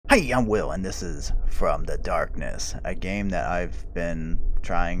Hey, I'm Will, and this is From the Darkness, a game that I've been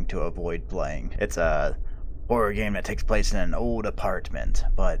trying to avoid playing. It's a horror game that takes place in an old apartment,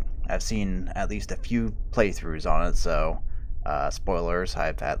 but I've seen at least a few playthroughs on it, so spoilers,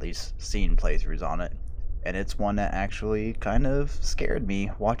 I've at least seen playthroughs on it. And it's one that actually kind of scared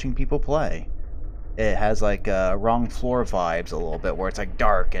me watching people play. It has like wrong floor vibes a little bit, where it's like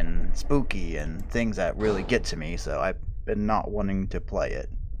dark and spooky and things that really get to me, so I've been not wanting to play it.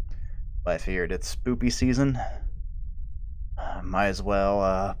 But I figured it's spoopy season. Might as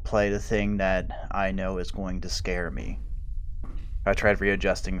well play the thing that I know is going to scare me. I tried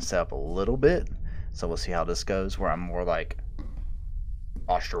readjusting stuff a little bit, so we'll see how this goes, where I'm more like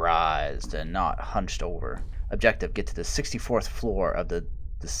posturized and not hunched over. Objective, get to the 64th floor of the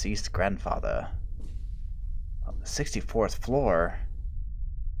deceased grandfather. 64th floor?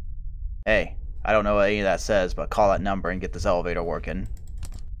 Hey, I don't know what any of that says, but call that number and get this elevator working.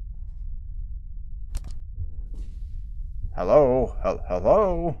 Hello?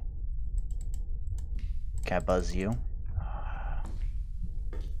 Hello? Can I buzz you?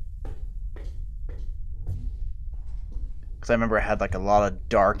 Because I remember it had like a lot of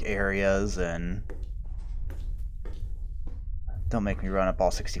dark areas and... Don't make me run up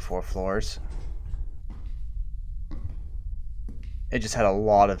all 64 floors. It just had a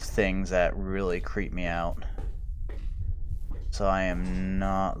lot of things that really creep me out. So I am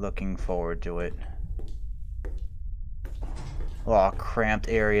not looking forward to it. A lot of cramped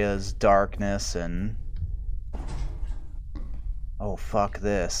areas, darkness, and... Oh, fuck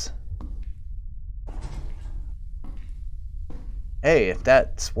this. Hey, if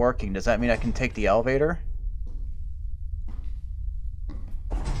that's working, does that mean I can take the elevator?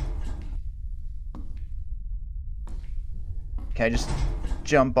 Can I just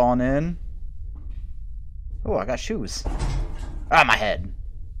jump on in? Oh, I got shoes. Ah, my head.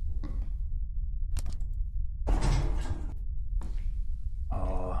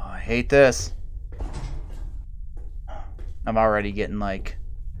 I hate this. I'm already getting like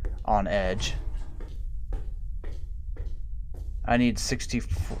on edge. I need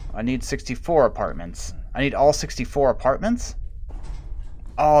 64 apartments. I need all 64 apartments?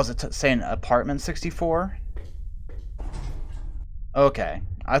 Oh, is it saying apartment 64? Okay.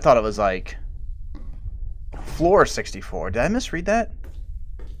 I thought it was like floor 64. Did I misread that?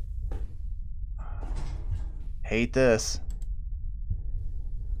 Hate this.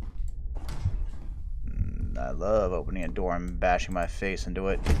 I love opening a door and bashing my face into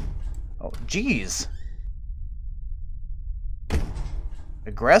it. Oh, jeez!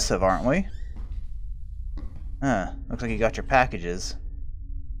 Aggressive, aren't we? Huh. Looks like you got your packages.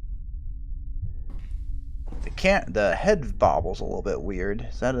 The head bobble's a little bit weird.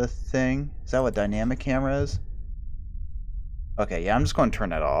 Is that a thing? Is that what dynamic camera is? Okay, yeah, I'm just going to turn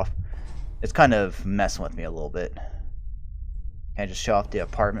that off. It's kind of messing with me a little bit. Can I just shut off the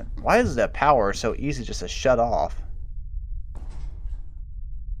apartment? Why is the power so easy just to shut off?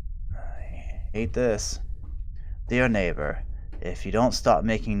 I hate this. Dear neighbor, if you don't stop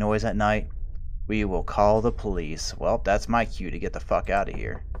making noise at night, we will call the police. Well, that's my cue to get the fuck out of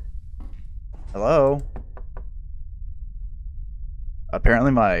here. Hello?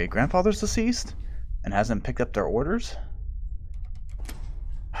 Apparently my grandfather's deceased and hasn't picked up their orders.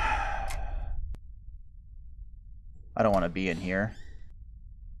 I don't want to be in here.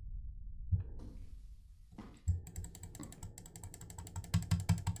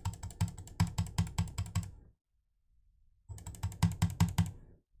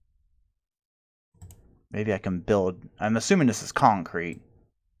 Maybe I can build... I'm assuming this is concrete.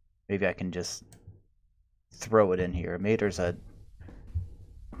 Maybe I can just throw it in here. Maybe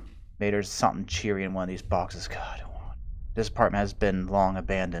there's something cheery in one of these boxes. God, this apartment has been long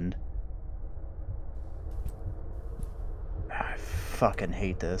abandoned. I fucking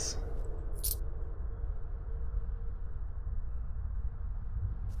hate this.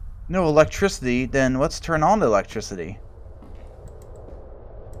 No electricity, then let's turn on the electricity.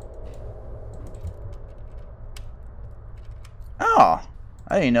 Oh,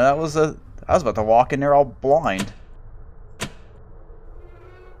 I didn't know that was a... I was about to walk in there all blind.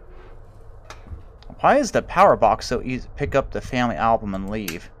 Why is the power box so easy to pick up the family album and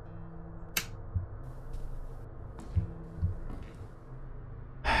leave?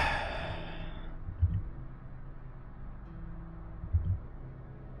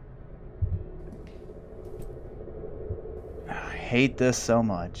 I hate this so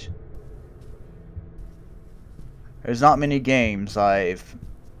much. There's not many games I've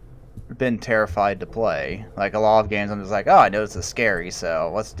been terrified to play. Like a lot of games I'm just like, oh, I know this is scary,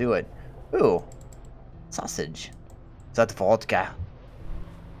 so let's do it. Ooh. Sausage. Is that the vodka?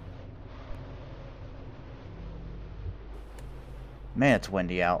 Man, it's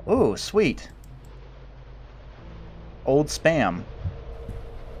windy out. Ooh, sweet. Old spam.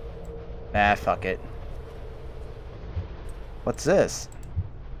 Ah, fuck it. What's this?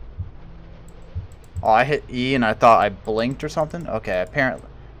 Oh, I hit E and I thought I blinked or something? Okay, apparently.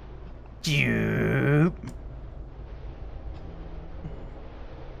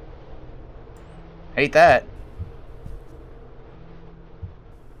 Hate that.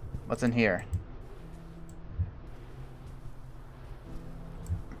 What's in here?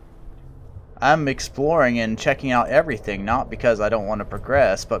 I'm exploring and checking out everything, not because I don't want to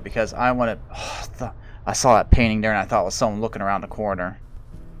progress, but because I want to... Oh, I saw that painting there and I thought it was someone looking around the corner.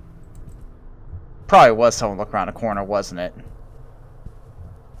 Probably was someone looking around the corner, wasn't it?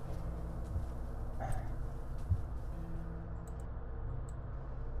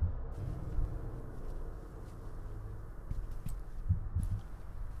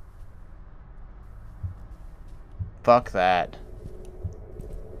 Fuck that.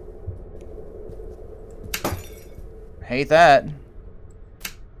 Hate that.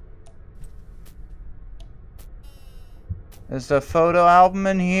 Is the photo album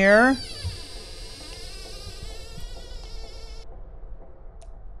in here?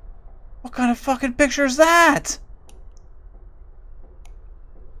 What kind of fucking picture is that?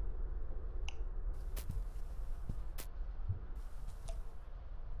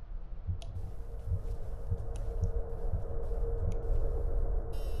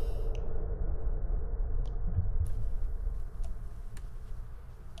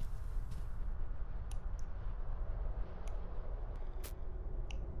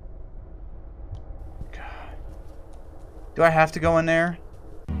 Do I have to go in there?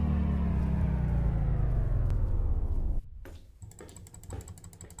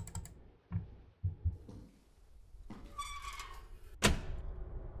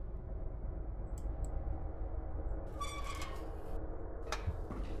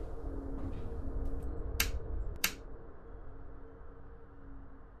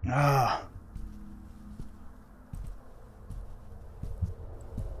 Ah.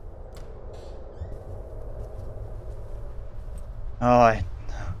 Oh,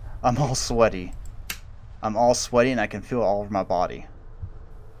 I'm all sweaty. I'm all sweaty and I can feel it all over my body.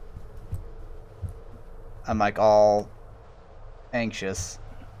 I'm like all anxious.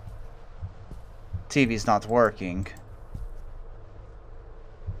 TV's not working.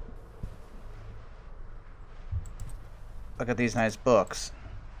 Look at these nice books.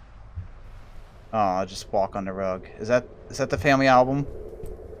 Oh, I'll just walk on the rug. Is that the family album?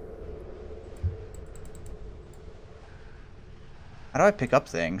 How do I pick up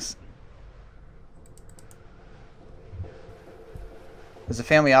things? There's a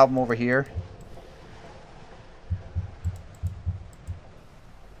family album over here.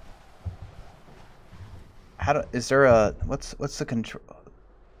 Is there a what's the control?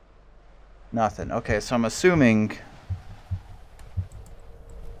 Nothing. Okay, so I'm assuming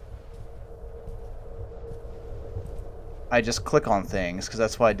I just click on things because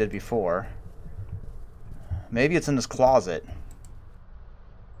that's what I did before. Maybe it's in this closet.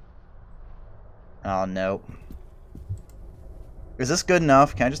 Oh, nope. Is this good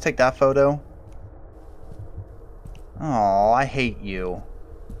enough? Can I just take that photo? Oh, I hate you.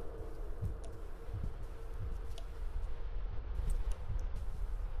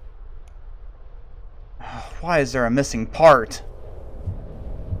 Why is there a missing part?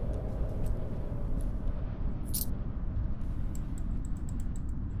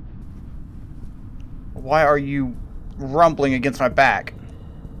 Why are you rumbling against my back?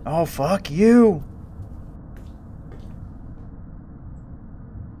 Oh, fuck you.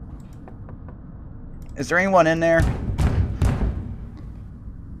 Is there anyone in there?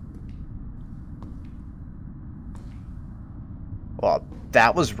 Well,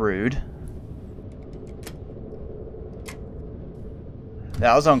 that was rude.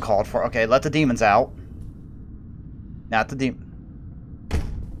 That was uncalled for. Okay, let the demons out. Now that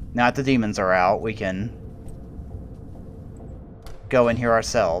the demons are out, we can go in here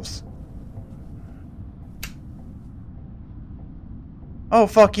ourselves. Oh,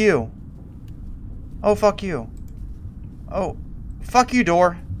 fuck you. Oh, fuck you. Oh, fuck you,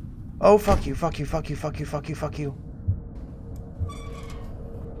 door. Oh, fuck you, fuck you, fuck you, fuck you, fuck you, fuck you.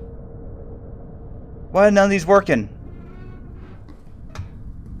 Why are none of these working?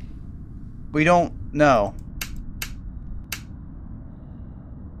 We don't know.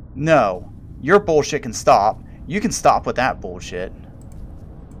 No. Your bullshit can stop. You can stop with that bullshit.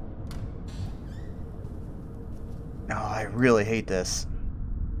 Oh, I really hate this.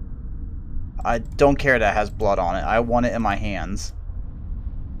 I don't care that it has blood on it. I want it in my hands.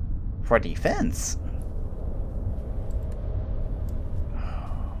 For defense.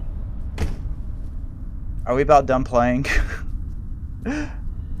 Are we about done playing?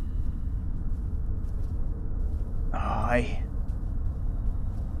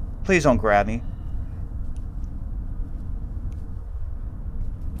 Please don't grab me.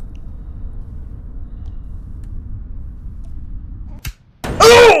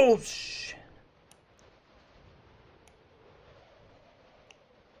 Oh, shit.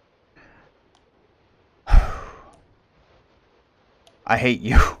 I hate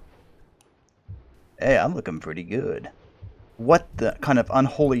you. Hey, I'm looking pretty good. What the kind of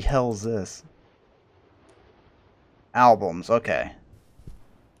unholy hell is this? Albums, okay.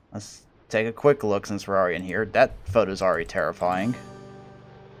 Let's take a quick look since we're already in here. That photo's already terrifying.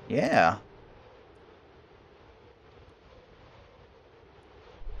 Yeah.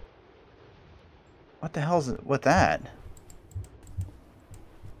 What the hell's with that?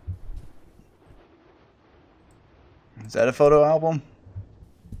 Is that a photo album?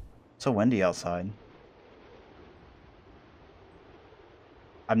 It's so windy outside.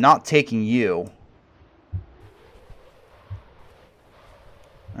 I'm not taking you.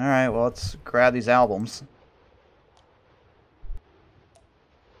 Alright, well, let's grab these albums.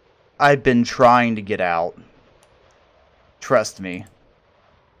 I've been trying to get out. Trust me.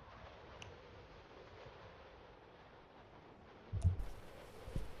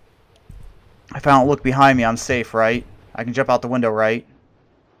 If I don't look behind me, I'm safe, right? I can jump out the window, right?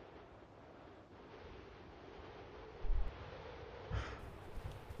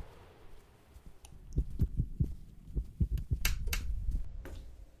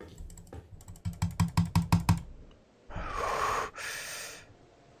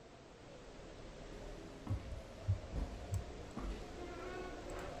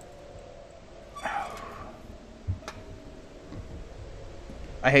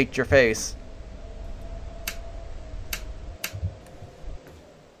 I hate your face.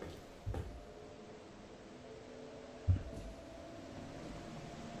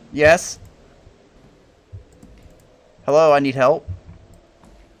 Yes? Hello, I need help.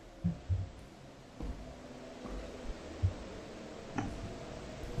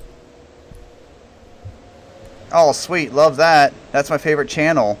 Oh, sweet. Love that. That's my favorite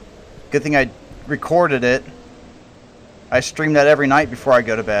channel. Good thing I recorded it. I stream that every night before I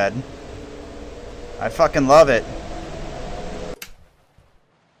go to bed. I fucking love it.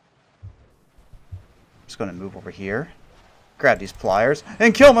 Just gonna move over here. Grab these pliers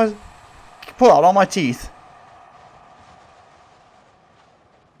and pull out all my teeth.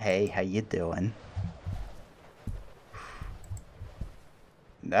 Hey, how you doing?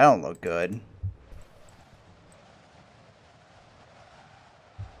 That don't look good.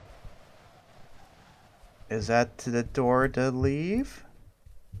 Is that to the door to leave?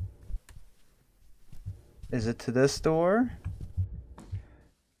 Is it to this door?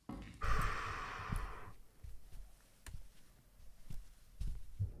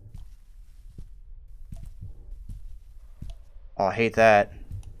 Oh, I hate that.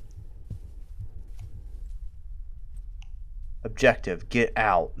 Objective, get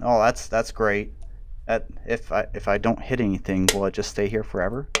out. Oh, that's great. That if I don't hit anything, will it just stay here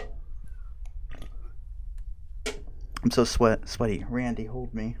forever? I'm so sweaty. Randy,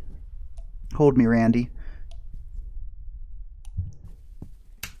 hold me. Hold me, Randy.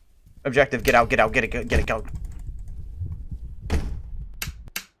 Objective, get out, get out, get it, go.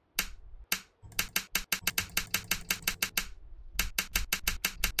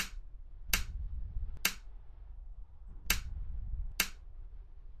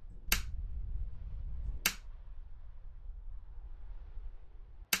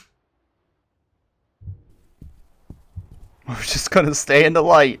 We're just gonna stay in the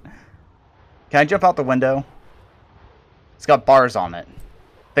light. Can I jump out the window? It's got bars on it.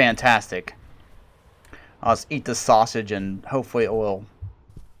 Fantastic. I'll just eat this sausage and hopefully it will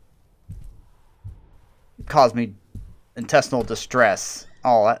cause me intestinal distress.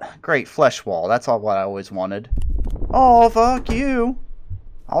 Oh, that great flesh wall. That's all what I always wanted. Oh, fuck you.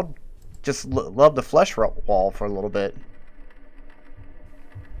 I'll just love the flesh wall for a little bit.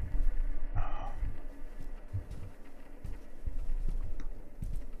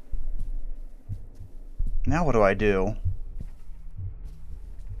 Now what do I do?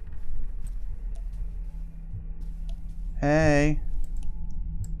 Hey.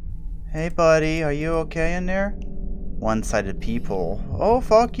 Hey, buddy. Are you okay in there? One-sided people. Oh,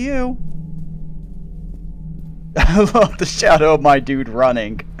 fuck you. I love the shadow of my dude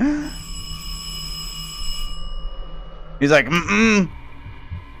running. He's like, mm-mm.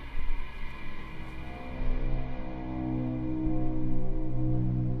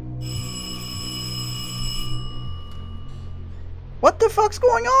 What the fuck's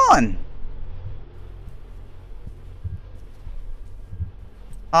going on?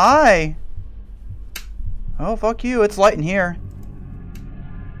 Hi! Oh, fuck you. It's light in here.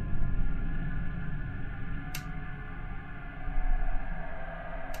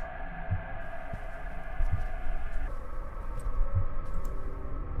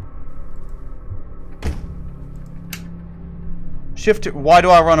 Shift. Why do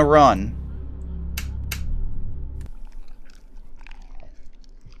I want to run?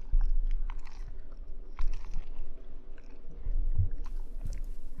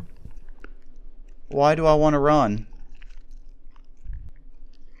 Why do I want to run?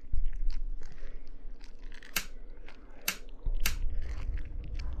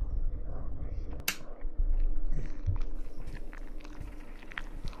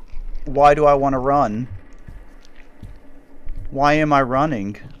 Why do I want to run? Why am I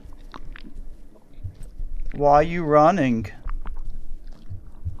running? Why are you running?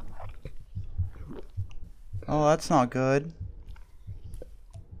 Oh, that's not good.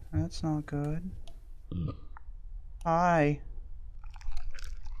 That's not good. Hi.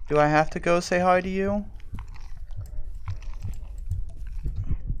 Do I have to go say hi to you?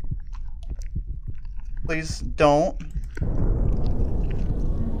 Please don't.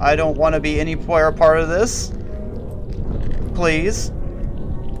 I don't want to be anywhere a part of this. Please.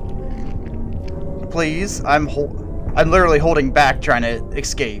 Please. I'm literally holding back trying to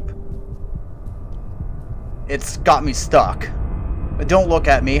escape. It's got me stuck. Don't look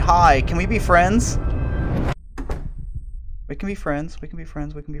at me. Hi, can we be friends? We can be friends. We can be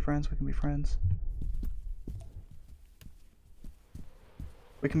friends. We can be friends. We can be friends.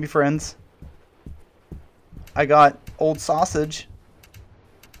 We can be friends. I got old sausage.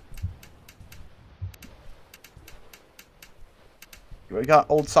 We got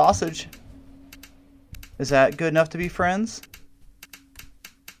old sausage. Is that good enough to be friends?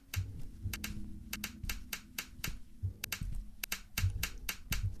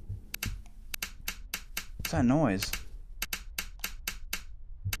 What's that noise?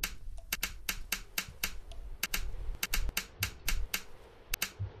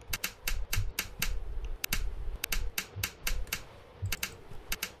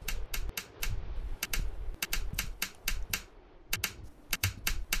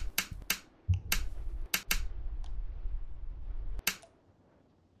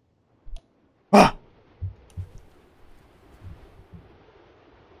 Ah!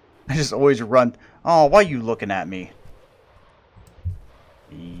 I just always run. Oh, why are you looking at me?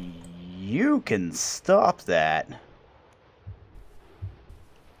 You can stop that.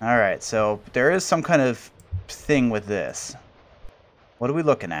 Alright, so there is some kind of thing with this. What are we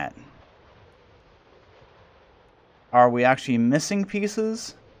looking at? Are we actually missing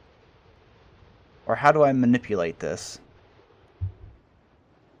pieces? Or how do I manipulate this?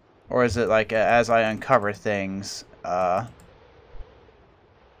 Or is it like as I uncover things,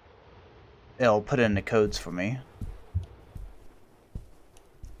 it'll put in the codes for me?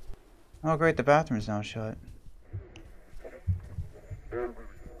 Oh great, the bathroom's now shut.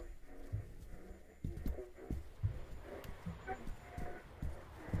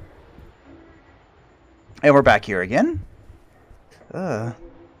 And we're back here again. So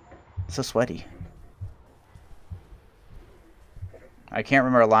sweaty. I can't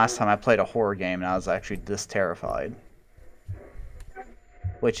remember last time I played a horror game and I was actually this terrified.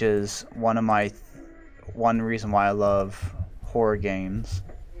 Which is one reason why I love horror games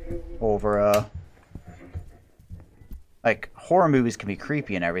over like horror movies can be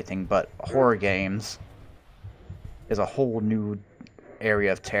creepy and everything, but horror games is a whole new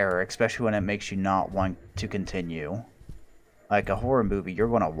area of terror, especially when it makes you not want to continue. Like a horror movie, you're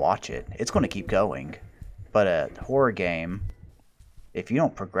going to watch it. It's going to keep going. But a horror game, if you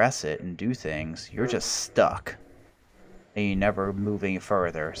don't progress it and do things, you're just stuck. And you never move any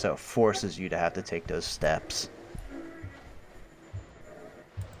further, so it forces you to have to take those steps.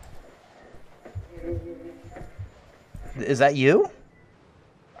 Is that you?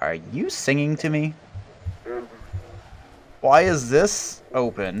 Are you singing to me? Why is this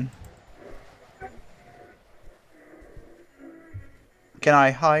open? Can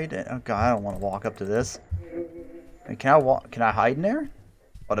I hide? Oh god, I don't want to walk up to this. Can I hide in there?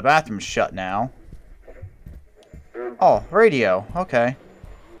 Oh, the bathroom's shut now. Oh, radio. Okay.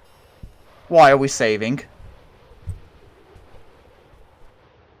 Why are we saving?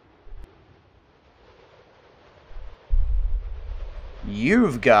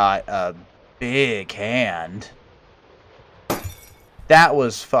 You've got a big hand. That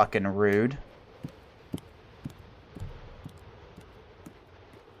was fucking rude.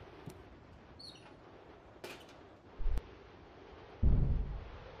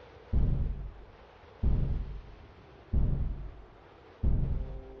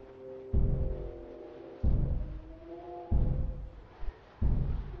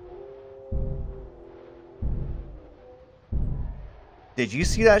 Did you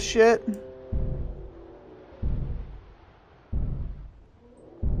see that shit?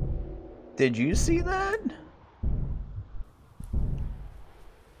 Did you see that?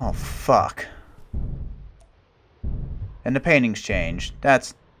 Oh, fuck. And the painting's changed.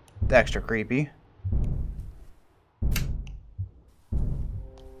 That's extra creepy.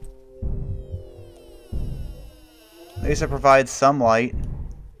 At least it provides some light.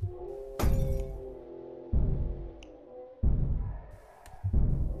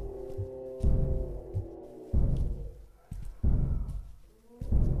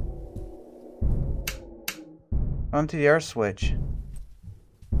 Onto the air switch.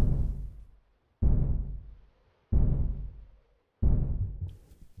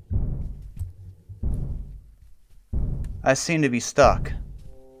 I seem to be stuck.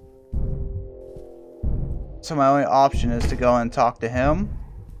 So my only option is to go and talk to him.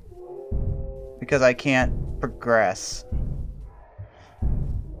 Because I can't progress.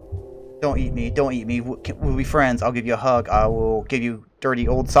 Don't eat me. Don't eat me. We'll be friends. I'll give you a hug. I will give you dirty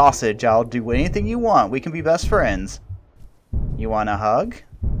old sausage. I'll do anything you want. We can be best friends. You want a hug?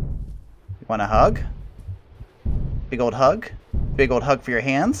 You want a hug? Big old hug? Big old hug for your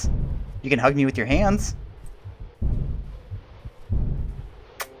hands? You can hug me with your hands.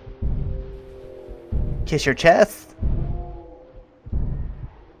 Kiss your chest.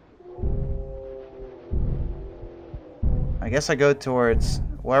 I guess I go towards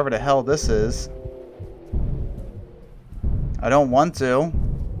wherever the hell this is. I don't want to.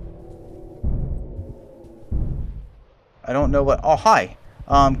 I don't know what... Oh, hi.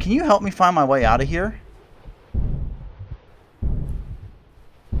 Can you help me find my way out of here?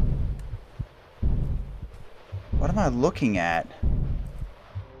 What am I looking at?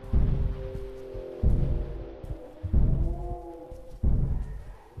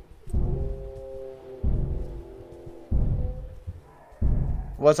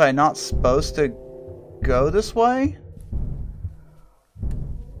 Was I not supposed to go this way?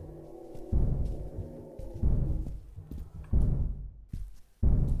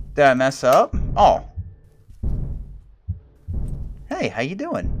 Did I mess up? Oh. Hey, how you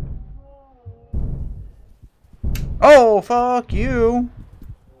doing? Oh, fuck you.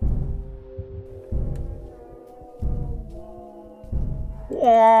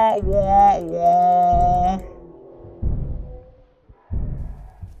 Wah, wah, wah.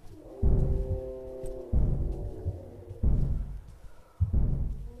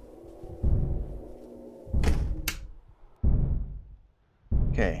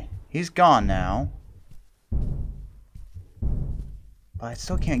 Okay, he's gone now. But I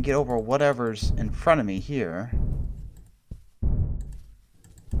still can't get over whatever's in front of me here.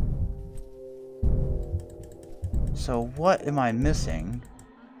 So what am I missing?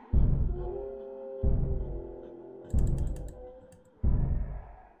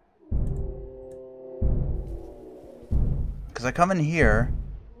 Because I come in here.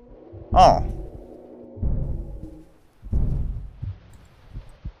 Oh.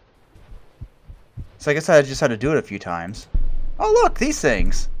 So I guess I just had to do it a few times. Oh look, these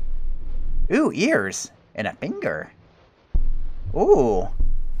things! Ooh, ears! And a finger! Ooh!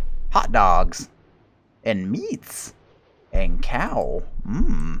 Hot dogs! And meats! And cow!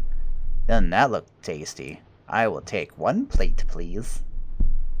 Mmm! Doesn't that look tasty? I will take one plate, please.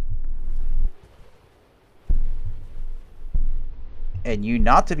 And you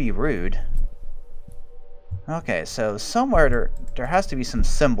not to be rude. Okay, so somewhere there has to be some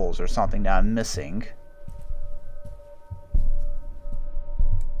symbols or something that I'm missing.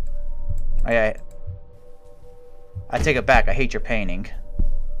 I take it back. I hate your painting.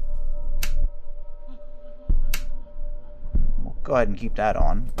 We'll go ahead and keep that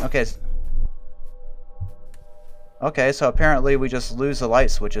on. Okay. Okay, so apparently we just lose the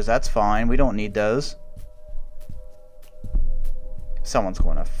light switches. That's fine. We don't need those. Someone's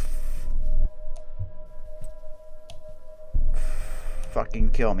going to fucking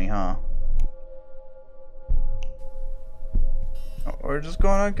kill me, huh? We're just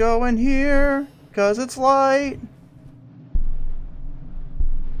gonna go in here, 'cause it's light.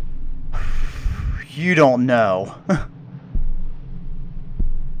 You don't know.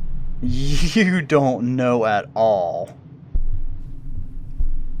 You don't know at all.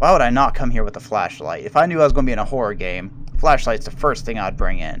 Why would I not come here with a flashlight? If I knew I was going to be in a horror game, flashlight's the first thing I'd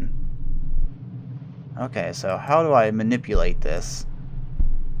bring in. Okay, so how do I manipulate this?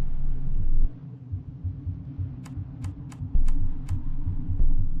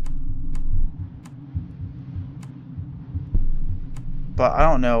 But I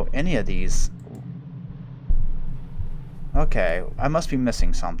don't know any of these. Okay, I must be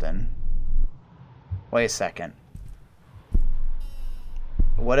missing something. Wait a second.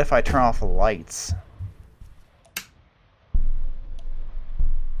 What if I turn off the lights?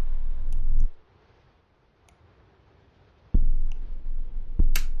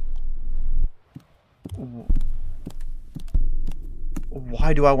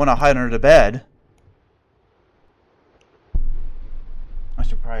 Why do I want to hide under the bed? I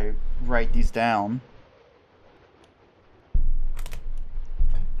should probably write these down.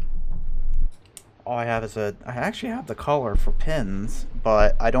 All I have is I actually have the collar for pins,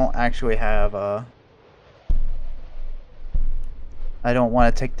 but I don't actually have I don't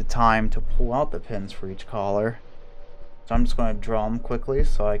want to take the time to pull out the pins for each collar. So I'm just going to draw them quickly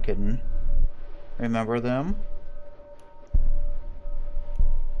so I can remember them.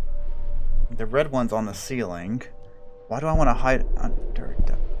 The red one's on the ceiling. Why do I want to hide under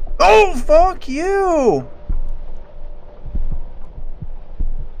the... Oh, fuck you!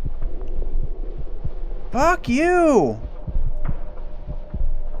 Fuck you!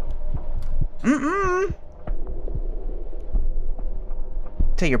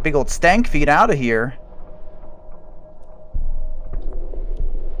 Take your big old stank feet out of here.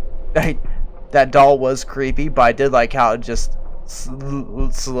 That doll was creepy, but I did like how it just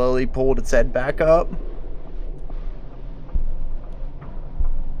slowly pulled its head back up.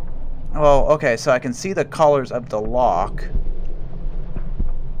 Well, okay, so I can see the colors of the lock.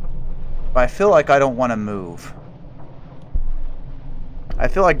 But I feel like I don't want to move. I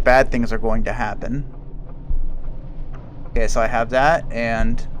feel like bad things are going to happen. Okay, so I have that,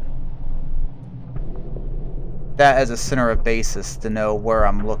 and that as a center of basis to know where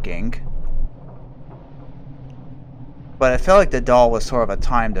I'm looking. But I felt like the doll was sort of a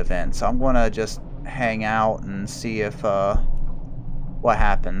timed event, so I'm going to just hang out and see if, what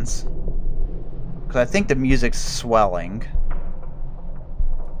happens. Because I think the music's swelling.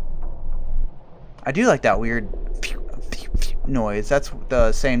 I do like that weird noise. That's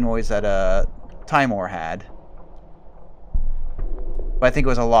the same noise that Timor had. But I think it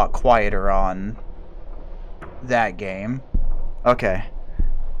was a lot quieter on that game. Okay.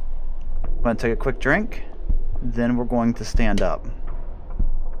 I'm going to take a quick drink. Then we're going to stand up.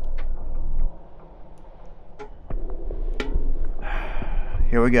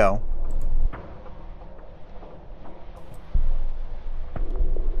 Here we go.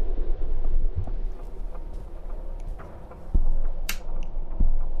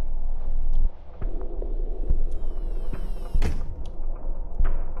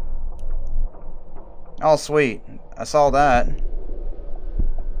 Oh, sweet. I saw that.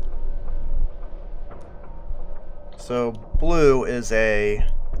 So, blue is a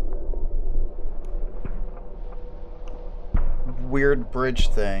weird bridge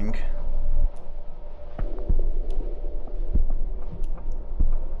thing.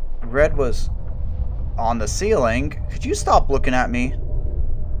 Red was on the ceiling. Could you stop looking at me?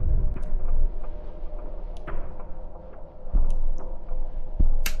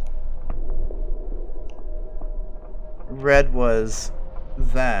 Red was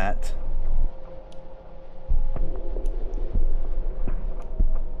that.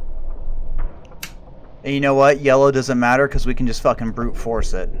 And you know what? Yellow doesn't matter because we can just fucking brute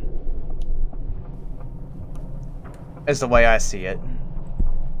force it. Is the way I see it.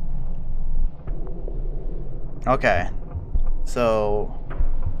 Okay. So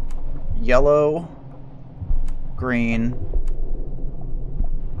yellow, green,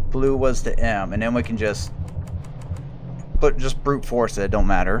 blue was the M, and then we can just brute force it, don't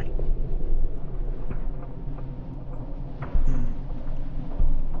matter.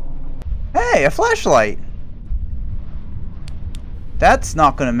 Hey, a flashlight! That's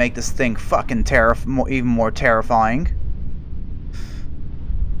not gonna make this thing fucking even more terrifying.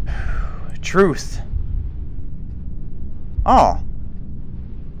 Truth. Oh.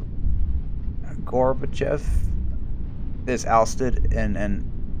 Gorbachev is ousted in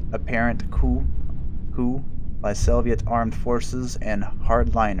an apparent coup by Soviet armed forces and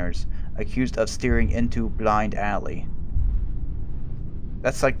hardliners accused of steering into blind alley.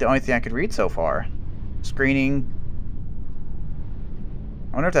 That's like the only thing I could read so far. Screening.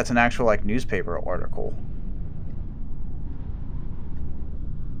 I wonder if that's an actual like newspaper article.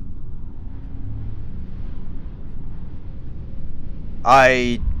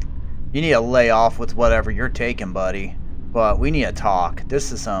 You need to lay off with whatever you're taking, buddy. But we need to talk.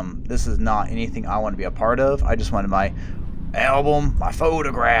 This is not anything I want to be a part of. I just wanted my album, my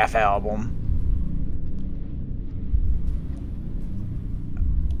photograph album.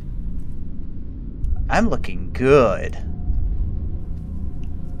 I'm looking good.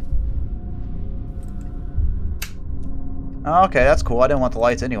 Okay, that's cool. I didn't want the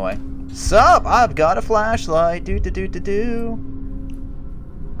lights anyway. Sup? I've got a flashlight. Do.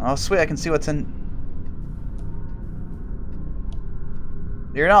 Oh, sweet, I can see what's in...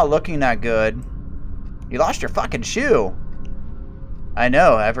 You're not looking that good. You lost your fucking shoe. I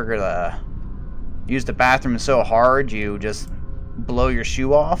know, ever use the bathroom so hard you just blow your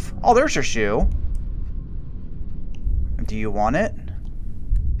shoe off? Oh, there's your shoe. Do you want it?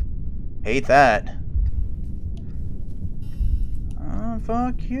 Hate that. Oh,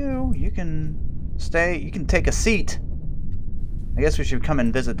 fuck you. You can stay, you can take a seat. I guess we should come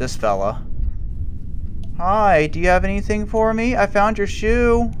and visit this fella. Hi, do you have anything for me? I found your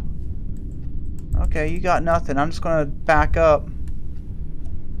shoe. Okay, you got nothing. I'm just gonna back up.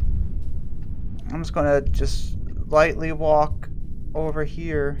 I'm just gonna lightly walk over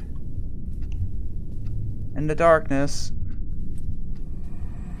here in the darkness.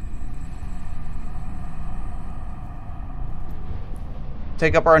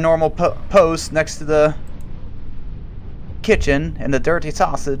 Take up our normal post next to the kitchen and the dirty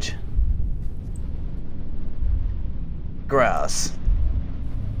sausage. Gross.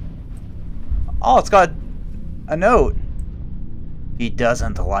 Oh, it's got a note. He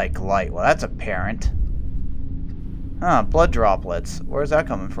doesn't like light. Well, that's apparent. Huh, blood droplets. Where's that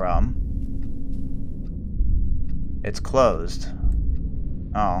coming from? It's closed.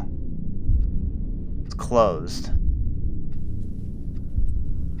 Oh. It's closed.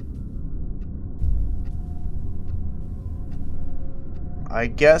 I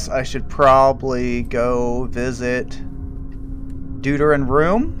guess I should probably go visit Deuteran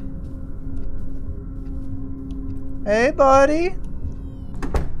room. Hey, buddy.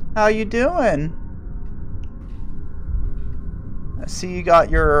 How you doing? I see you got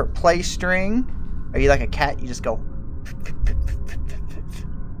your play string. Are you like a cat? You just go...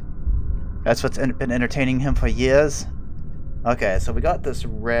 That's what's been entertaining him for years. Okay, so we got this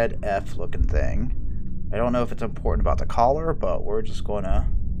red F looking thing. I don't know if it's important about the collar, but we're just going to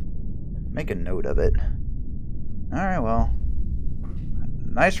make a note of it. Alright, well.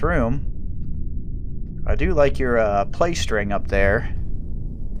 Nice room. I do like your play string up there.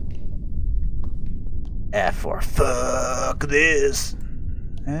 F or fuck this.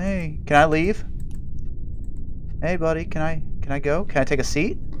 Hey, can I leave? Hey, buddy, can I go? Can I take a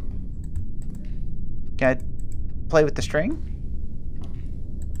seat? Can I play with the string?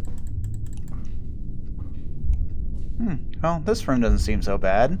 Well, this room doesn't seem so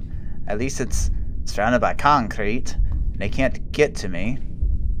bad. At least it's surrounded by concrete. They can't get to me.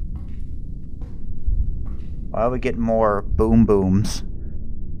 Why are we getting more boom booms?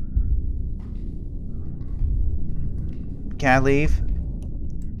 Can I leave?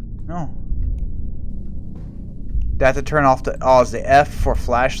 No. Do I have to turn off the... Oh, is the F for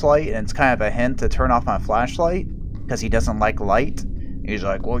flashlight? And it's kind of a hint to turn off my flashlight? Because he doesn't like light? He's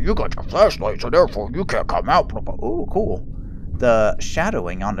like, well, you got your flashlight, so therefore you can't come out. Oh, cool. The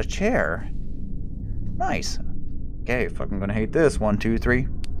shadowing on the chair. Nice. Okay, fucking gonna hate this. 1, 2, 3.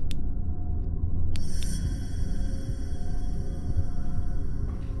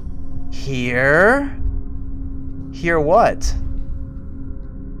 Here? Here what?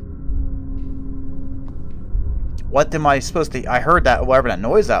 What am I supposed to... I heard that, whatever that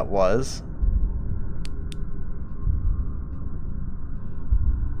noise that was.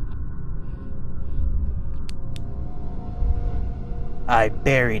 I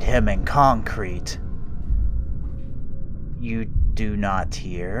buried him in concrete. You do not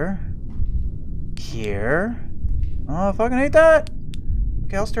hear? Here? Oh, I fucking hate that!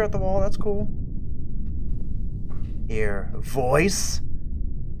 Okay, I'll stare at the wall, that's cool. Hear voice?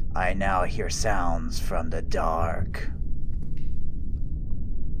 I now hear sounds from the dark.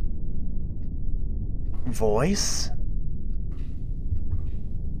 Voice?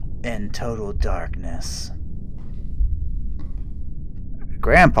 In total darkness.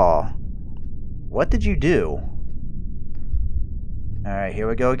 Grandpa, what did you do? Alright, here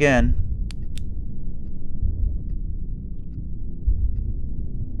we go again.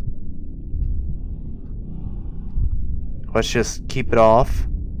 Let's just keep it off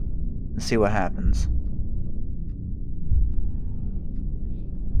and see what happens.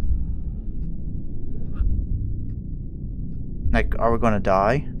 Like, are we gonna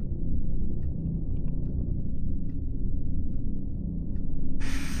die?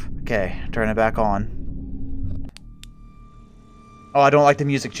 Okay, turn it back on. Oh, I don't like the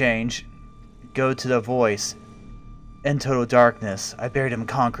music change. Go to the voice. In total darkness. I buried him in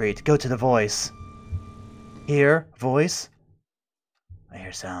concrete. Go to the voice. Hear voice? I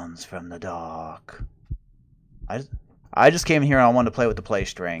hear sounds from the dark. I just came here and I wanted to play with the play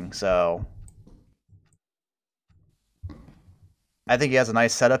string, so... I think he has a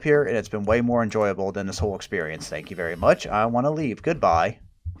nice setup here, and it's been way more enjoyable than this whole experience. Thank you very much. I want to leave. Goodbye.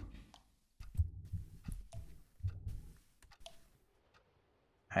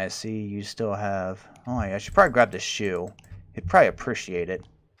 I see you still have... Oh, yeah, I should probably grab the shoe. He'd probably appreciate it.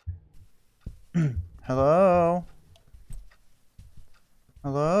 Hello?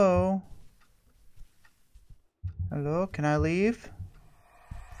 Hello? Hello? Can I leave?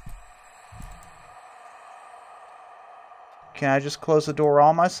 Can I just close the door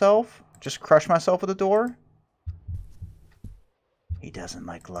on myself? Just crush myself with the door? He doesn't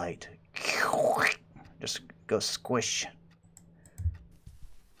like light. Just go squish.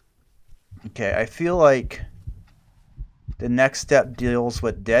 Okay, I feel like the next step deals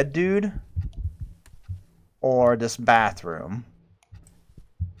with dead dude or this bathroom.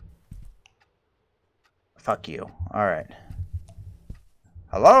 Fuck you. Alright.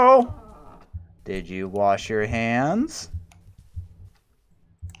 Hello? Did you wash your hands?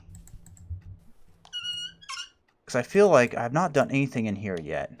 Because I feel like I've not done anything in here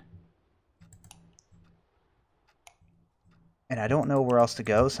yet. And I don't know where else to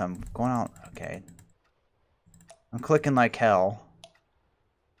go, so I'm going out. Okay. I'm clicking like hell.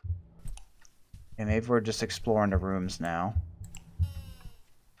 And maybe we're just exploring the rooms now.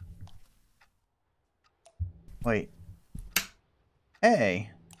 Wait.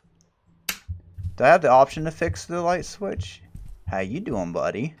 Hey. Do I have the option to fix the light switch? How you doing,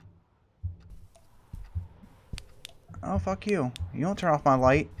 buddy? Oh, fuck you. You don't turn off my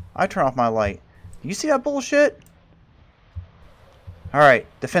light. I turn off my light. You see that bullshit? Alright,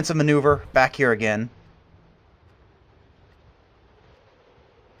 defensive maneuver. Back here again.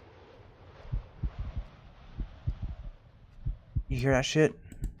 You hear that shit?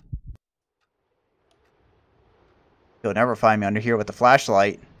 You'll never find me under here with the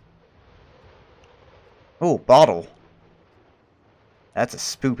flashlight. Oh, bottle. That's a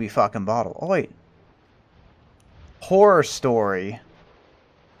spoopy fucking bottle. Oh, wait. Horror story.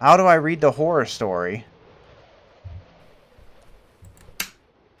 How do I read the horror story?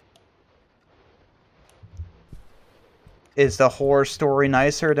 Is the horror story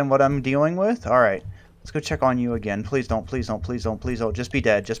nicer than what I'm dealing with? Alright. Let's go check on you again. Please don't, please don't, please don't, please don't. Just be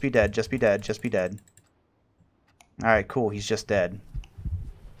dead, just be dead, just be dead, just be dead. Alright, cool. He's just dead.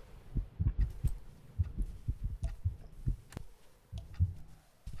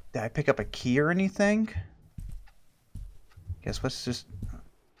 Did I pick up a key or anything? Guess what's just...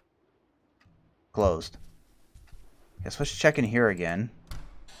 closed. Guess let's check in here again.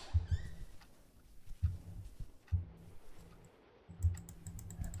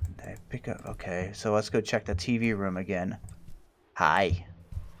 Did I pick up... Okay, so let's go check the TV room again. Hi.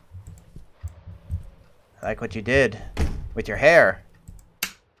 I like what you did with your hair.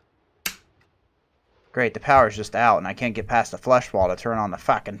 Great, the power's just out and I can't get past the flush wall to turn on the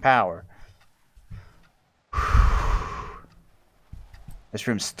fucking power. This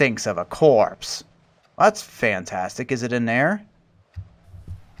room stinks of a corpse. Well, that's fantastic. Is it in there?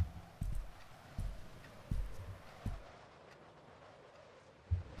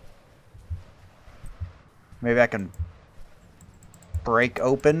 Maybe I can break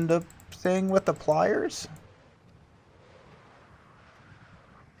open the thing with the pliers?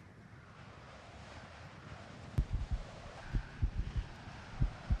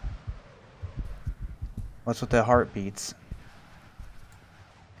 What's with the heartbeats?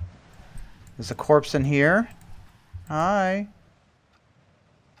 There's a corpse in here. Hi.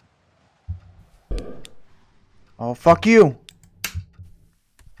 Oh, fuck you.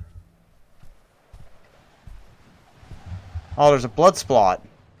 Oh, there's a blood splot.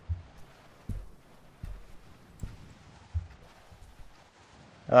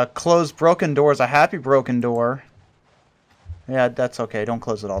 Closed broken door is a happy broken door. Yeah, that's okay. Don't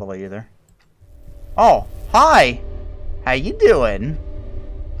close it all the way either. Oh, hi. How you doing?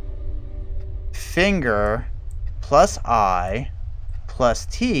 Finger plus eye plus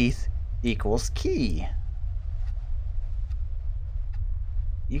teeth equals key.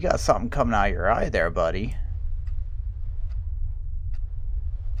 You got something coming out of your eye there, buddy.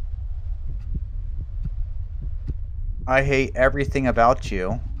 I hate everything about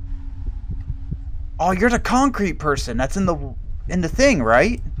you. Oh, you're the concrete person that's in the thing,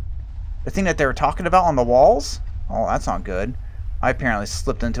 right? The thing that they were talking about on the walls? Oh, that's not good. I apparently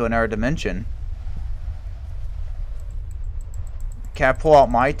slipped into another dimension. Can I pull out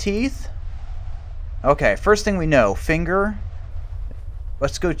my teeth? Okay, first thing we know, finger.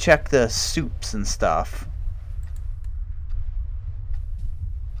 Let's go check the soups and stuff.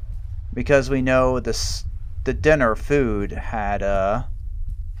 Because we know the dinner food had a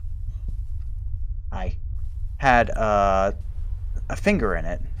finger in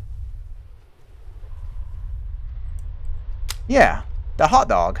it. Yeah, the hot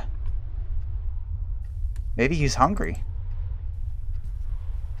dog. Maybe he's hungry.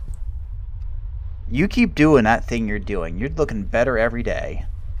 You keep doing that thing you're doing. You're looking better every day.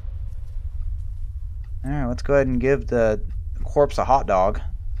 Alright, let's go ahead and give the corpse a hot dog.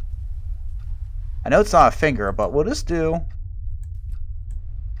 I know it's not a finger, but we'll just do.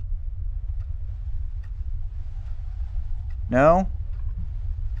 No?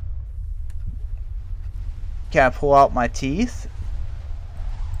 Can I pull out my teeth?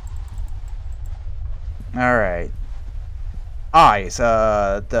 Alright. Eyes.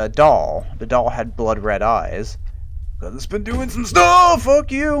 The doll. The doll had blood red eyes. Cause it's been doing some stuff!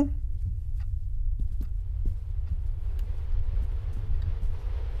 Fuck you!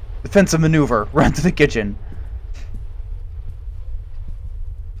 Defensive maneuver. Run to the kitchen.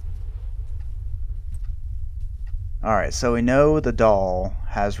 Alright, so we know the doll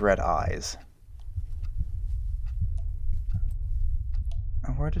has red eyes.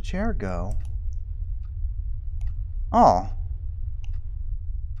 Where'd the chair go? Oh.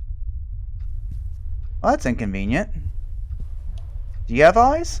 Well, that's inconvenient. Do you have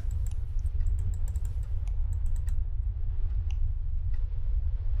eyes?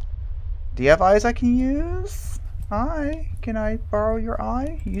 Do you have eyes I can use? Hi, can I borrow your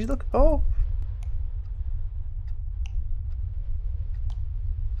eye? You look. Oh.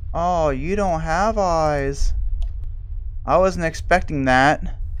 Oh, you don't have eyes. I wasn't expecting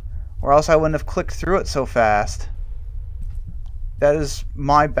that, or else I wouldn't have clicked through it so fast. That is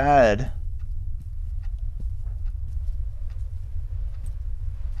my bad.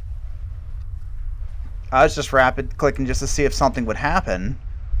 I was just rapid clicking just to see if something would happen.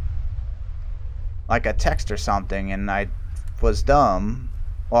 Like a text or something, and I was dumb.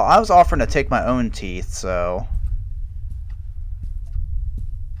 Well, I was offering to take my own teeth, so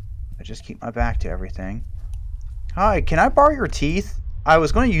I just keep my back to everything. Hi, can I borrow your teeth? I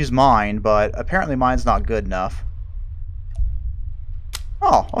was going to use mine, but apparently mine's not good enough.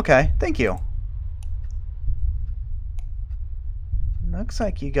 Oh, okay. Thank you. Looks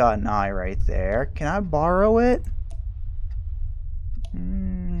like you got an eye right there. Can I borrow it?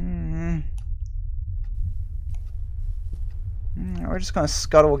 We're just going to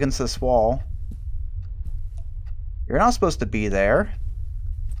scuttle against this wall. You're not supposed to be there.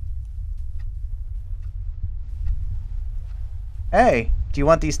 Hey, do you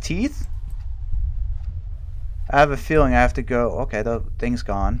want these teeth? I have a feeling I have to go. Okay, the thing's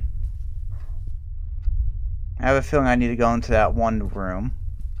gone. I have a feeling I need to go into that one room.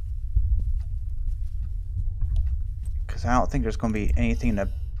 Because I don't think there's going to be anything in the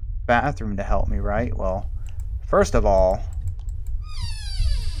bathroom to help me, right? Well, first of all,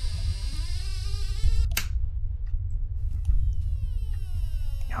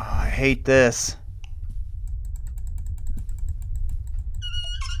 oh, I hate this.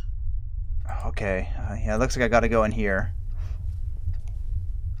 Okay, yeah, it looks like I gotta go in here.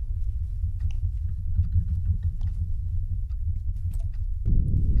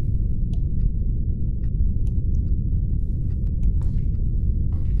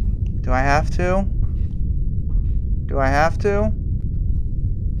 Do I have to? Do I have to?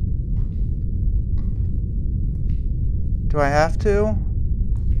 Do I have to?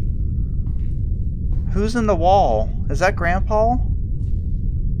 Who's in the wall? Is that Grandpa?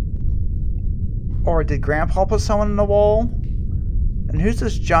 Or did Grandpa put someone in the wall? And who's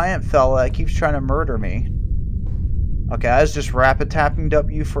this giant fella that keeps trying to murder me? Okay, I was just rapid tapping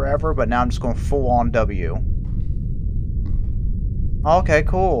W forever, but now I'm just going full on W. Okay,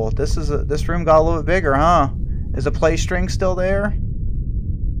 cool. This room got a little bit bigger, huh? Is the play string still there?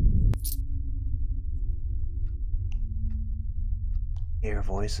 Air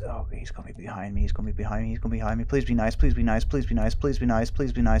voice. Oh, he's gonna be behind me. He's gonna be behind me. He's gonna be behind me. Please be nice. Please be nice. Please be nice. Please be nice.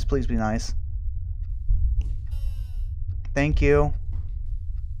 Please be nice. Please be nice. Thank you.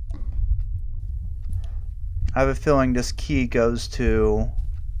 I have a feeling this key goes to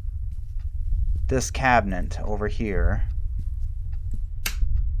this cabinet over here.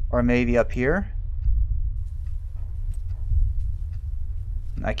 Or maybe up here.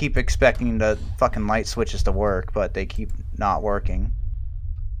 I keep expecting the fucking light switches to work, but they keep not working.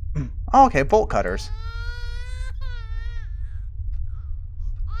 Oh, okay, bolt cutters.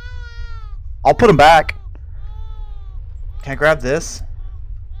 I'll put them back. Can I grab this?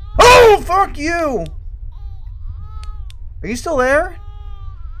 Oh, fuck you! Are you still there?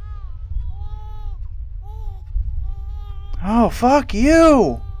 Oh, fuck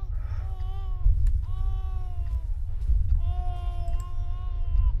you!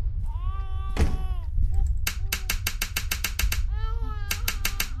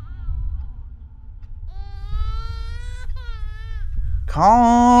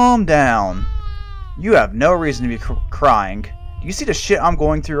 Calm down. You have no reason to be crying. Do you see the shit I'm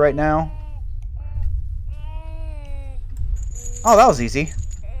going through right now? Oh, that was easy.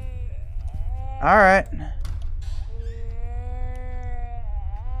 Alright.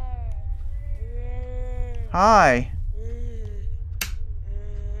 Hi.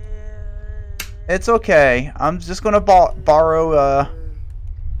 It's okay. I'm just gonna borrow,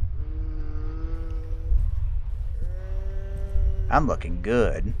 I'm looking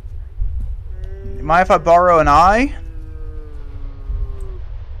good. Mind if I borrow an eye?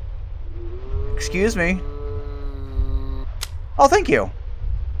 Excuse me. Oh, thank you.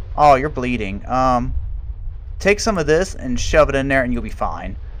 Oh, you're bleeding. Take some of this and shove it in there and you'll be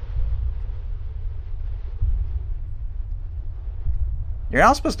fine. You're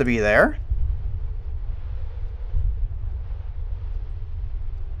not supposed to be there.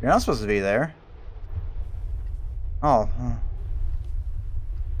 You're not supposed to be there. Oh.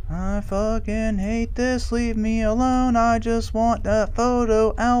 I fucking hate this. Leave me alone. I just want that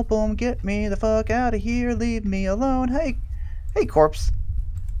photo album. Get me the fuck out of here. Leave me alone. Hey. Hey, corpse.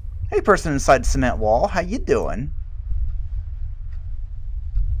 Hey, person inside the cement wall. How you doing?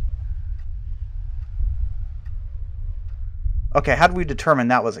 Okay, how do we determine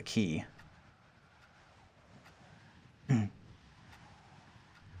that was a key?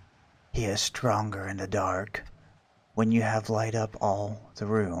 He is stronger in the dark. When you have light up all the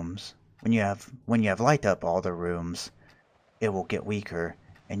rooms, when you have light up all the rooms, it will get weaker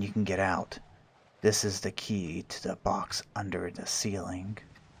and you can get out. This is the key to the box under the ceiling.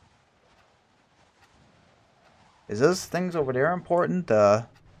 Is those things over there important? The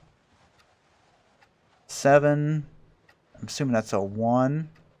 7. I'm assuming that's a 1.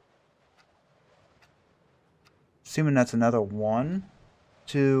 Assuming that's another 1,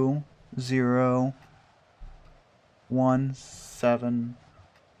 2, 0, 1, 7,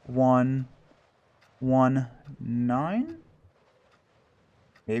 1, 1, 9?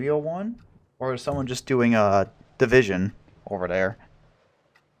 Maybe a 1? Or is someone just doing a division over there?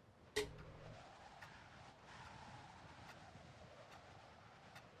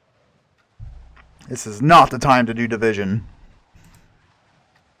 This is not the time to do division.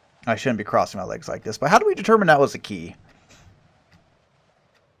 I shouldn't be crossing my legs like this, but how do we determine that was a key?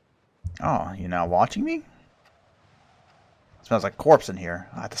 Oh, you now watching me? It smells like corpse in here.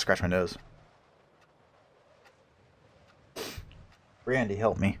 I have to scratch my nose. Brandy,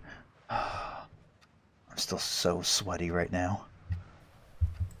 help me. I'm still so sweaty right now.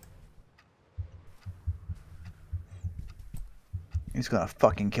 He's gonna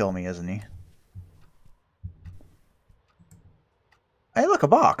fucking kill me, isn't he? Hey, look, a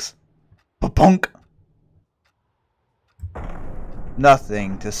box. Ba-punk.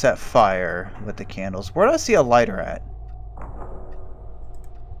 Nothing to set fire with the candles. Where do I see a lighter at?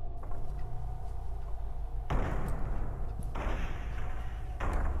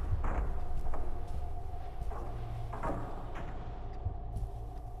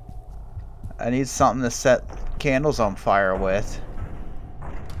 I need something to set candles on fire with.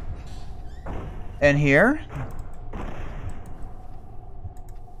 And here?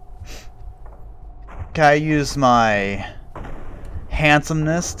 Can I use my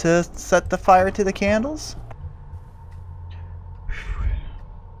handsomeness to set the fire to the candles?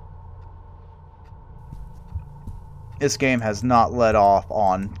 This game has not let off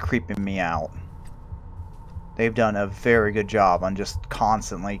on creeping me out. They've done a very good job on just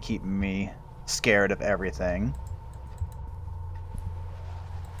constantly keeping me scared of everything.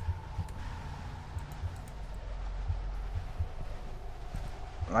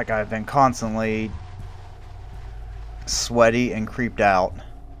 Like I've been constantly sweaty and creeped out.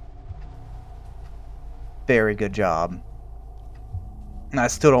 Very good job. And I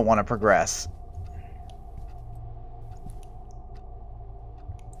still don't want to progress.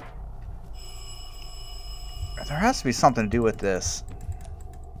 There has to be something to do with this.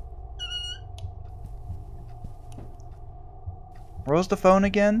 Where's the phone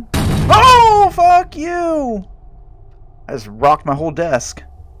again? Oh, fuck you! I just rocked my whole desk.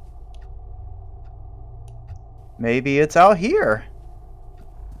 Maybe it's out here.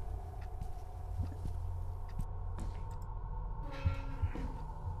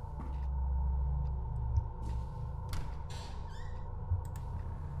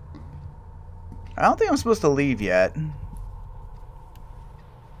 I don't think I'm supposed to leave yet.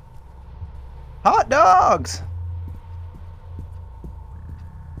 Hot dogs!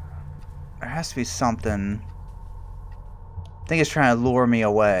 There has to be something. I think it's trying to lure me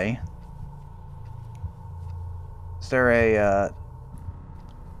away. Is there a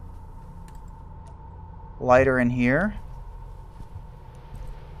lighter in here?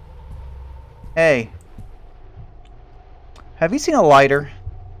 Hey. Have you seen a lighter?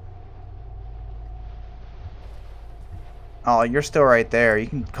 Oh, you're still right there. You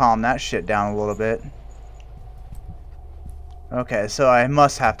can calm that shit down a little bit. Okay, so I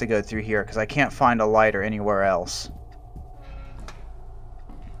must have to go through here because I can't find a lighter anywhere else.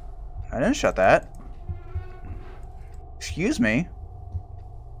 I didn't shut that. Excuse me.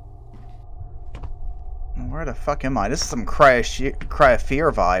 Where the fuck am I? This is some cry of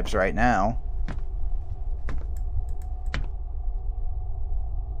fear vibes right now.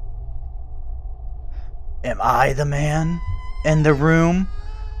 Am I the man in the room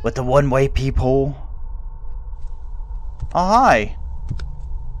with the one-way peephole? Oh, hi.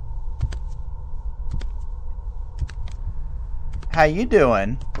 How you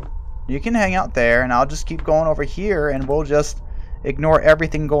doing? You can hang out there and I'll just keep going over here and we'll just ignore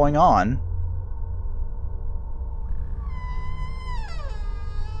everything going on.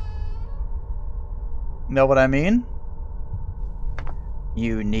 Know what I mean?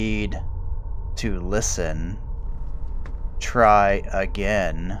 You need to listen. Try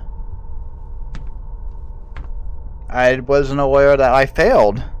again. I wasn't aware that I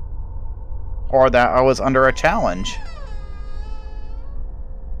failed. Or that I was under a challenge.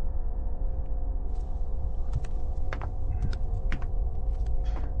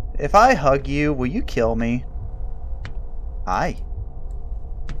 If I hug you, will you kill me? Hi.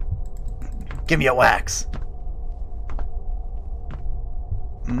 Give me a wax.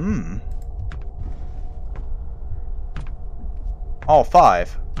 Oh,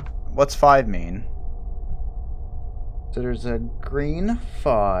 5. What's 5 mean? So there's a green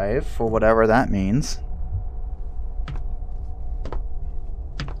 5 for whatever that means.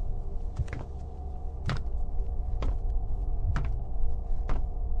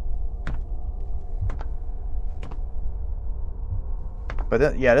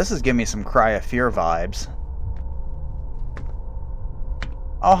 But yeah, this is giving me some cry of fear vibes.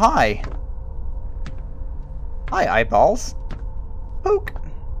 Oh, hi. Hi, eyeballs. Poke.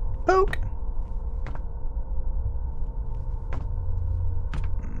 Poke.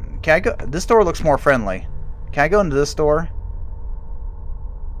 Can I go? This door looks more friendly. Can I go into this door?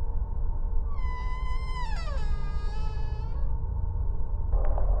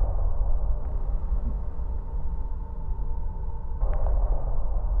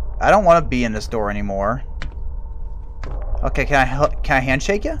 I don't want to be in this door anymore. Okay, can I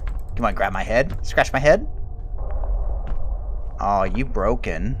handshake you? Come on, grab my head, scratch my head. Oh, you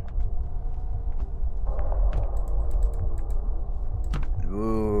broken.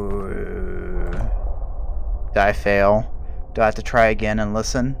 Ooh. Did I fail? Do I have to try again and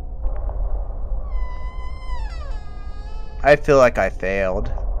listen? I feel like I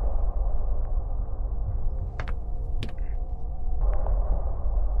failed.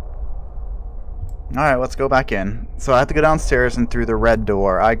 Alright, let's go back in. So I have to go downstairs and through the red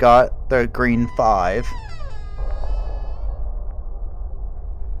door. I got the green 5.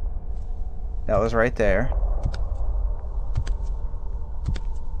 That was right there.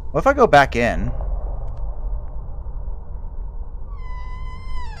 What if I go back in?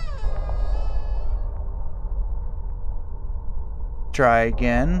 Try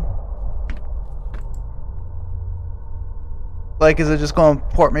again. Like, is it just going to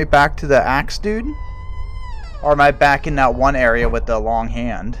port me back to the axe dude? Or am I back in that one area with the long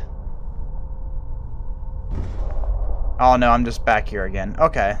hand? Oh no, I'm just back here again.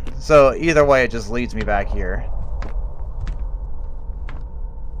 Okay, so either way it just leads me back here.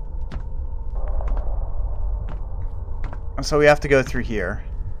 So we have to go through here.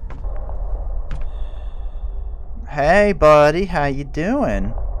 Hey buddy, how you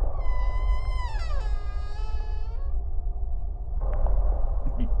doing?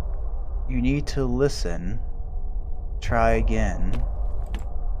 You need to listen. Try again.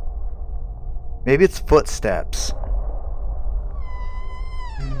 Maybe it's footsteps.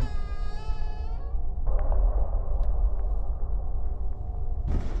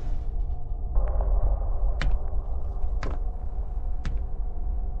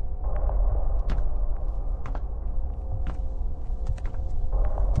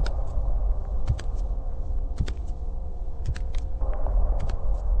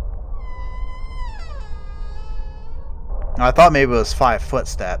 I thought maybe it was 5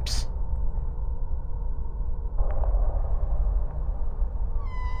 footsteps.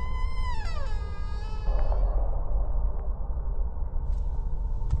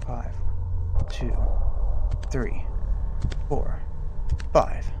 Five, 2, 3, 4,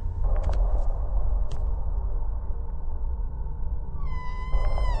 5.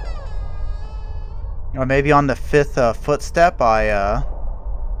 Or maybe on the 5th footstep, I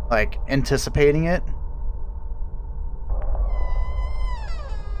like anticipating it.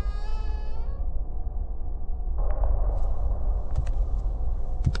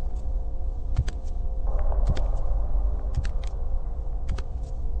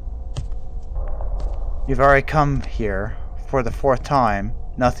 You've already come here for the 4th time.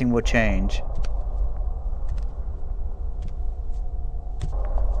 Nothing will change.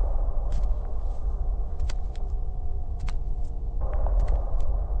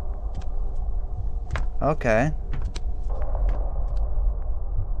 Okay.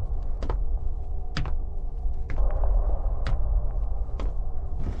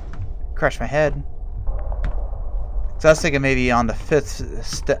 Crush my head. So I was thinking maybe on the fifth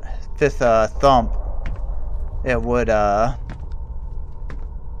thump, it would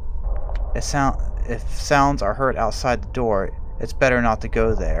if sounds are heard outside the door, it's better not to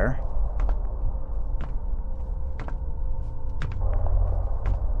go there.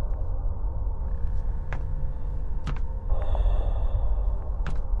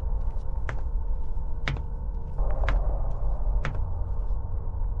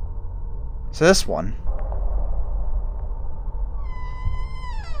 So this one.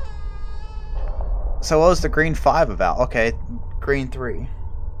 So what was the green 5 about? Okay, green 3.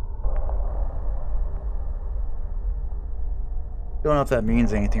 Don't know if that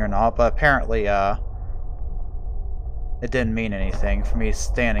means anything or not, but apparently it didn't mean anything for me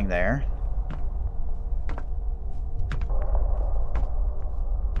standing there.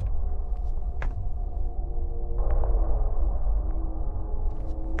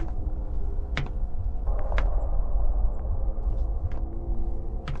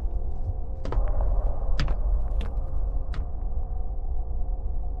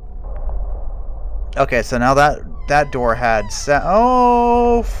 Okay, so now that door had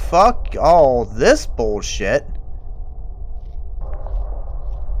oh, fuck all this bullshit.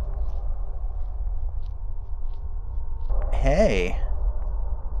 Hey,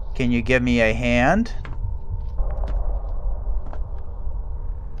 can you give me a hand?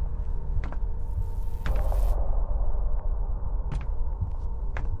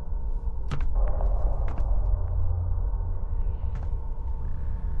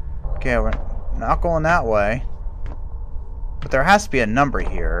 Okay, we're not going that way. But there has to be a number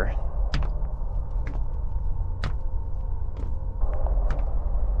here.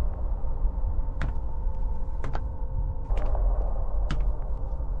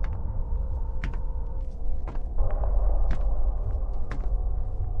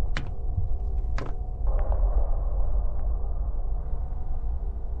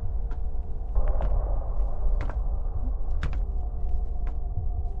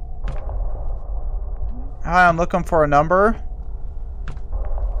 Hi, I'm looking for a number.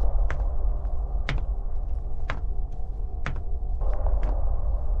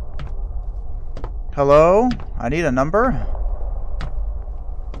 Hello? I need a number?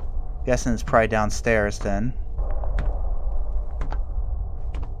 Guessing it's probably downstairs then.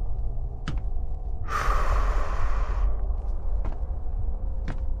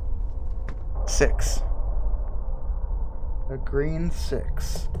 Six. A green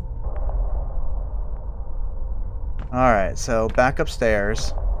 6. Alright, so back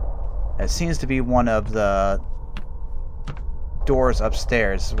upstairs. It seems to be one of the doors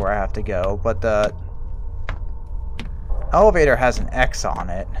upstairs is where I have to go, but the elevator has an X on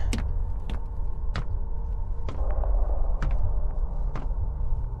it.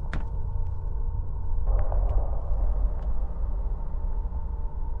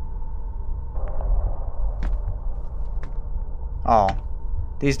 Oh,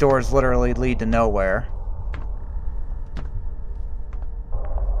 these doors literally lead to nowhere.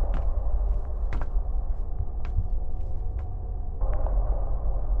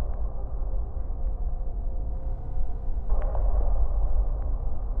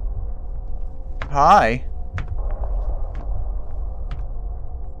 Hi.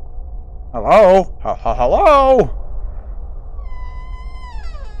 Hello? Hello?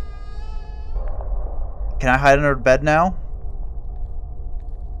 Can I hide under the bed now?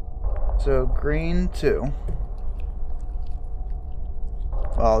 So, green 2.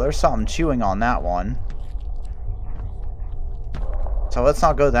 Well, there's something chewing on that one. So let's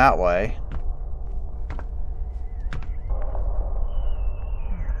not go that way.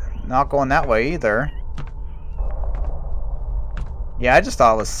 Not going that way either. Yeah, I just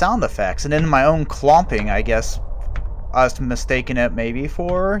thought it was sound effects, and in my own clomping, I guess I was mistaking it maybe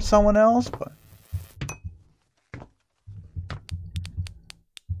for someone else, but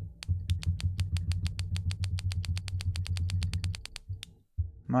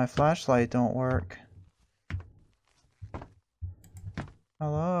my flashlight don't work.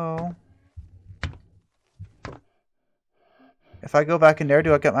 Hello? If I go back in there,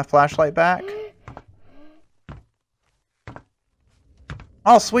 do I get my flashlight back?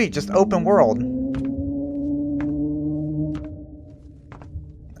 Oh, sweet, just open world.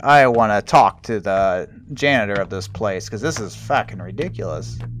 I want to talk to the janitor of this place, because this is fucking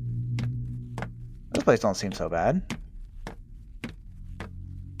ridiculous. This place don't seem so bad.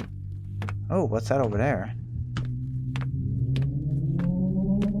 Oh, what's that over there?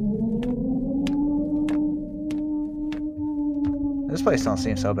 This place don't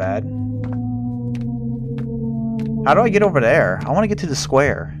seem so bad. How do I get over there? I want to get to the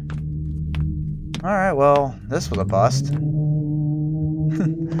square. Alright, well, this was a bust.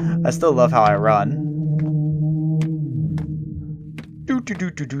 I still love how I run. Do do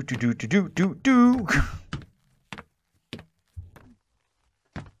do do do do do do do do.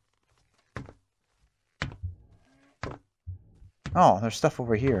 Oh, there's stuff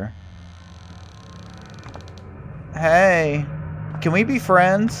over here. Hey, can we be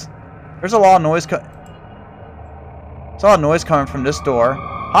friends? There's a lot of noise coming from this door.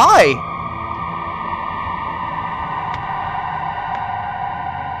 Hi!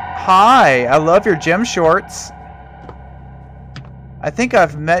 Hi, I love your gym shorts. I think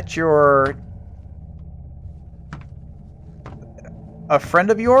I've met a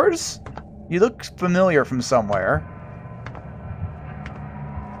friend of yours? You look familiar from somewhere.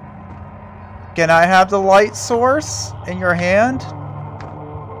 Can I have the light source in your hand?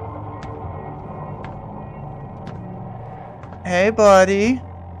 Hey, buddy.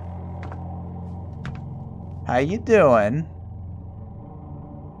 How you doing?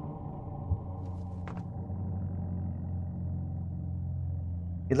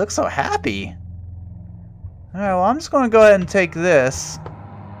 You look so happy. Alright, well, I'm just going to go ahead and take this.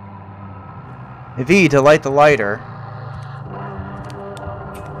 V to light the lighter.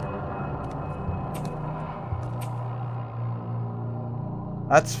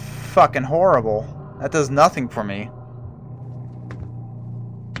 That's fucking horrible. That does nothing for me.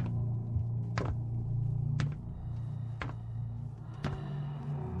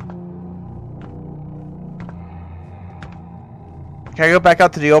 Can I go back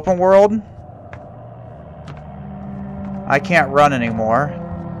out to the open world? I can't run anymore.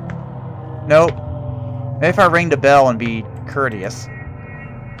 Nope. Maybe if I ring the bell and be courteous.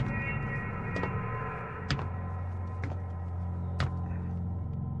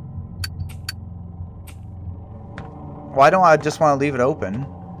 Why don't I just want to leave it open?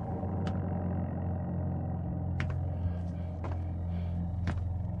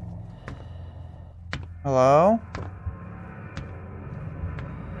 Hello?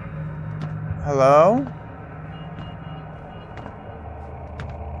 Hello?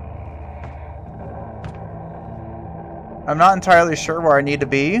 I'm not entirely sure where I need to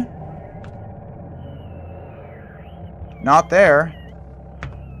be. Not there.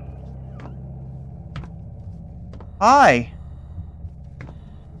 Hi.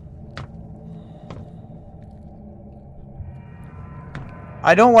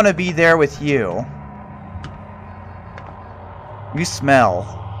 I don't want to be there with you. You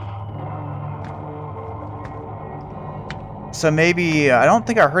smell. So maybe, I don't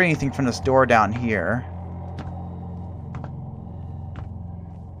think I heard anything from this door down here.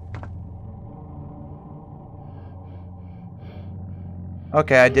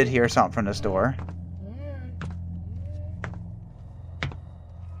 Okay, I did hear something from this door.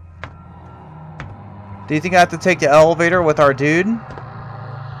 Do you think I have to take the elevator with our dude?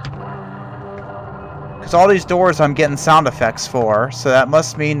 Because all these doors I'm getting sound effects for, so that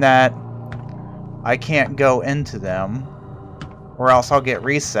must mean that I can't go into them. Or else I'll get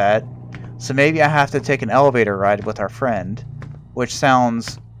reset. So maybe I have to take an elevator ride with our friend. Which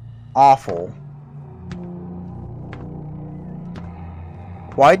sounds awful.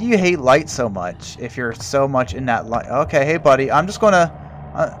 Why do you hate light so much if you're so much in that light? Okay, hey buddy, I'm just gonna...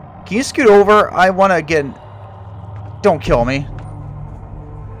 can you scoot over? I wanna get... Don't kill me.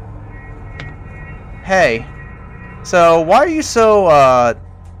 Hey. So, why are you so,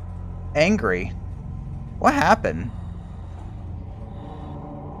 angry? What happened?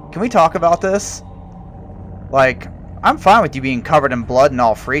 Can we talk about this? Like, I'm fine with you being covered in blood and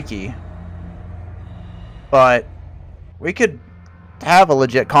all freaky. But we could have a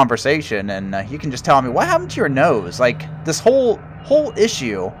legit conversation and you can just tell me what happened to your nose. Like, this whole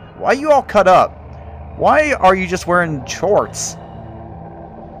issue. Why are you all cut up? Why are you just wearing shorts?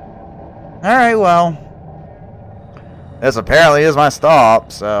 Alright, well. This apparently is my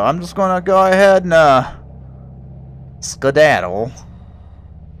stop, so I'm just gonna go ahead and skedaddle.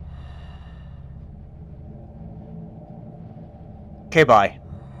 Okay, bye.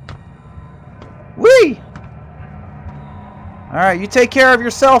 Whee! Alright, you take care of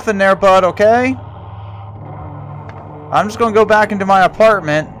yourself in there, bud, okay? I'm just gonna go back into my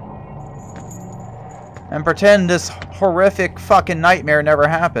apartment. and pretend this horrific fucking nightmare never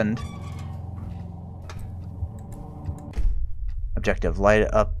happened. Objective: light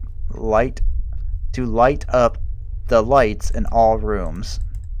up the lights in all rooms.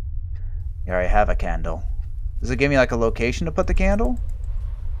 Here, I have a candle. Does it give me like a location to put the candle?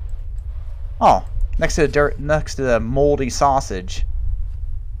 Oh, next to the moldy sausage.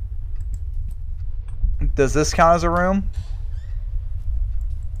 Does this count as a room?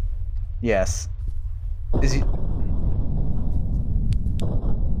 Yes. Is he...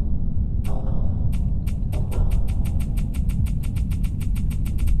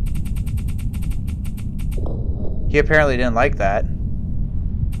 He apparently didn't like that.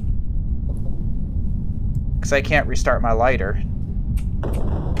 Because I can't restart my lighter.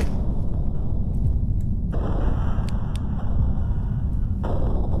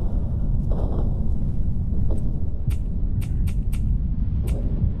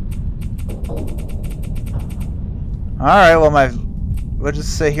 Alright, well we'll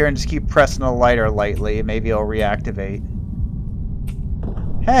just sit here and just keep pressing the lighter lightly. Maybe it'll reactivate.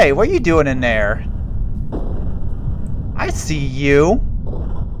 Hey, what are you doing in there? I see you.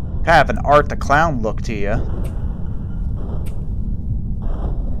 Kind of have an Art the Clown look to you.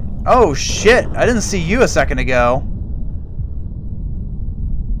 Oh shit, I didn't see you a second ago.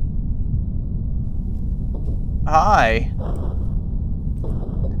 Hi.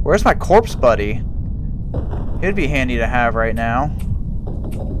 Where's my corpse buddy? He'd be handy to have right now.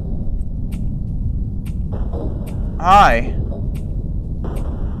 Hi.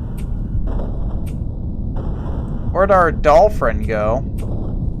 Where'd our doll friend go?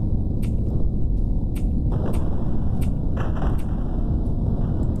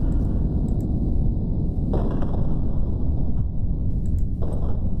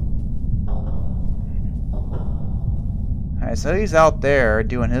 Alright, so he's out there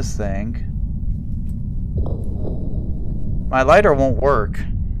doing his thing. My lighter won't work.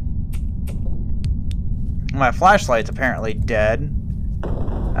 My flashlight's apparently dead.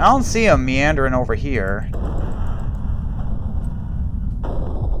 I don't see him meandering over here.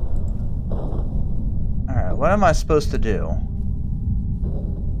 Alright, what am I supposed to do?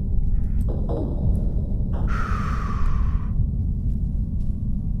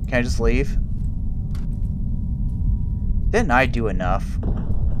 Can I just leave? Didn't I do enough?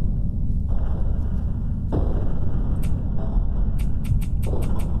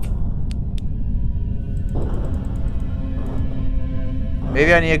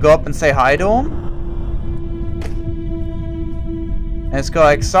 Maybe I need to go up and say hi to him? And just go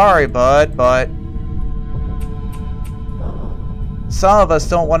like, sorry bud, but some of us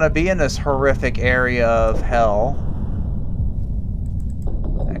don't want to be in this horrific area of hell.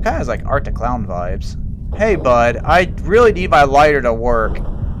 It kind of has like Art the Clown vibes. Hey bud, I really need my lighter to work.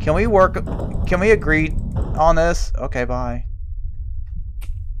 Can we agree on this? Okay, bye.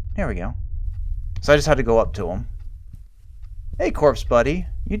 There we go. So I just had to go up to him. Hey, corpse buddy,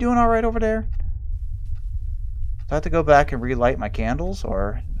 you doing all right over there? Do I have to go back and relight my candles,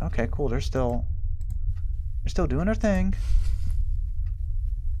 or okay, cool? They're still doing their thing.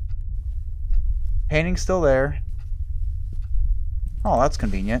 Painting's still there. Oh, that's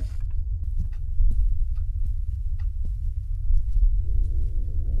convenient.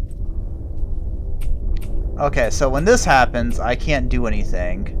 Okay, so when this happens, I can't do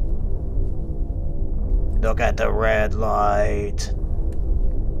anything. Look at the red light.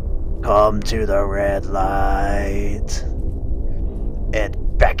 Come to the red light. It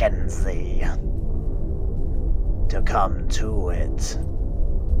beckons thee to come to it.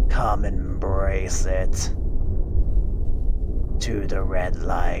 Come embrace it. To the red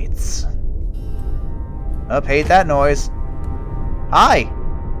lights. Oh, hate that noise. Hi!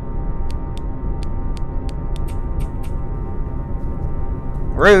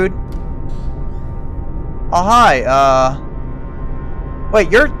 Rude. Oh, hi, wait,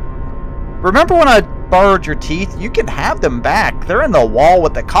 remember when I borrowed your teeth? You can have them back. They're in the wall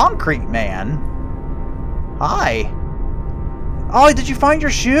with the concrete man. Hi. Oh, did you find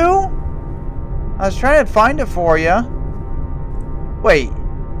your shoe? I was trying to find it for you. Wait.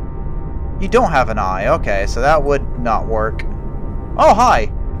 You don't have an eye. Okay, so that would not work. Oh, hi.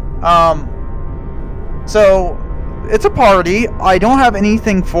 So, it's a party. I don't have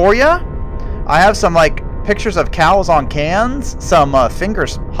anything for you. I have some, like, pictures of cows on cans, some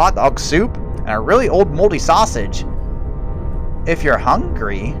fingers hot dog soup, and a really old moldy sausage. If you're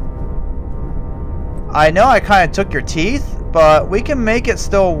hungry. I know I kind of took your teeth, but we can make it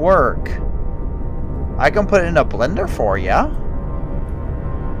still work. I can put it in a blender for you.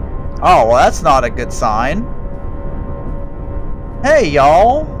 Oh, well, that's not a good sign. Hey,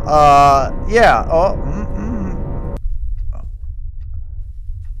 y'all. Yeah. Oh,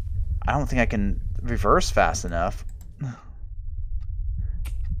 I don't think I can reverse fast enough.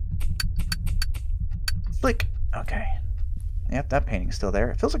 Flick. Okay. Yep, that painting's still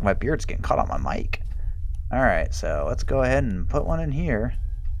there. It feels like my beard's getting caught on my mic. Alright, so let's go ahead and put one in here.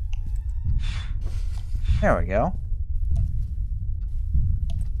 There we go.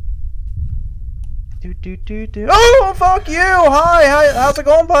 Do. Oh, fuck you! Hi, how's it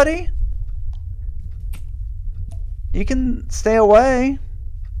going, buddy? You can stay away.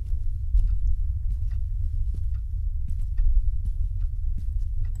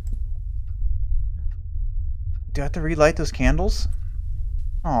 Do I have to relight those candles?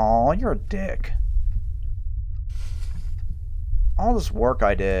 Aw, you're a dick. All this work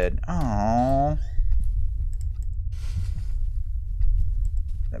I did. Aw.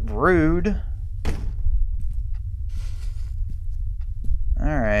 Rude.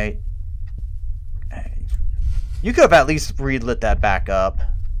 Alright. You could have at least relit that back up.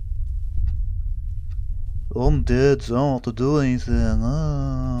 I'm dead, so I don't have to do anything.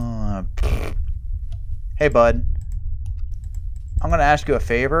 Hey, bud. I'm gonna ask you a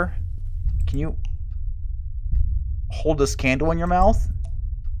favor. Can you hold this candle in your mouth?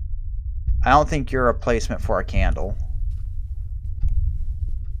 I don't think you're a replacement for a candle.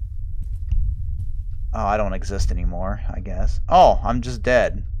 Oh, I don't exist anymore, I guess. Oh, I'm just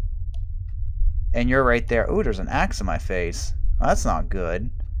dead. And you're right there. Ooh, there's an axe in my face. Oh, that's not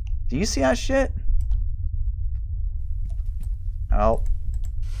good. Do you see that shit? Oh.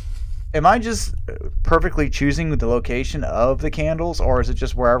 Am I just perfectly choosing the location of the candles, or is it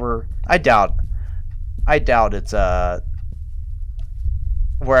just wherever? I doubt it's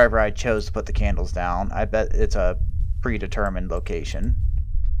wherever I chose to put the candles down. I bet it's a predetermined location.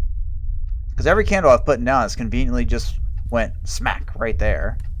 Because every candle I've put down has conveniently just went smack right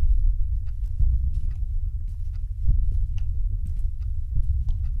there.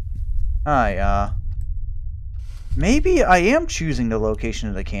 Maybe I am choosing the location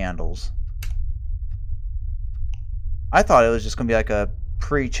of the candles. I thought it was just going to be like a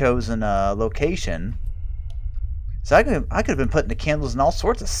pre-chosen location. So I could have been putting the candles in all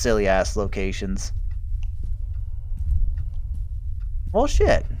sorts of silly-ass locations. Well,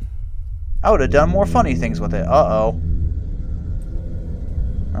 shit. I would have done more funny things with it. Uh-oh.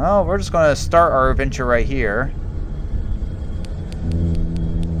 Oh, we're just going to start our adventure right here.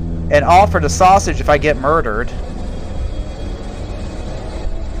 And offer the sausage if I get murdered.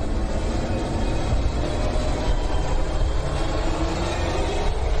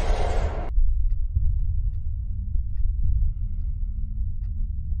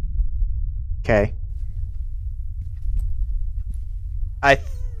 Okay. I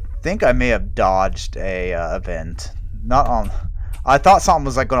think I may have dodged a event. Not on. I thought something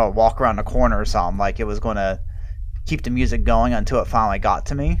was like gonna walk around the corner or something. Like it was gonna keep the music going until it finally got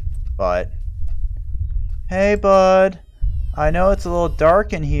to me. But hey, bud. I know it's a little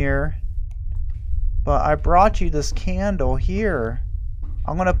dark in here, but I brought you this candle here.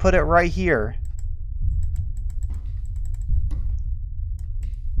 I'm gonna put it right here.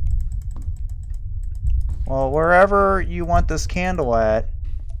 Well, wherever you want this candle at,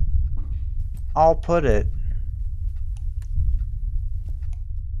 I'll put it.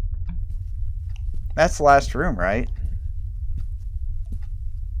 That's the last room, right?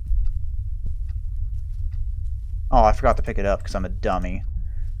 Oh, I forgot to pick it up because I'm a dummy.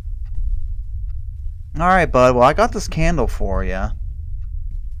 Alright, bud. Well, I got this candle for you.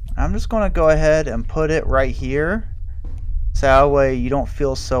 I'm just going to go ahead and put it right here. So that way you don't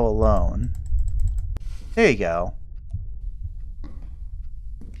feel so alone. There you go.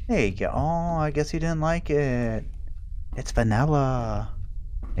 There you go. Oh, I guess he didn't like it. It's vanilla.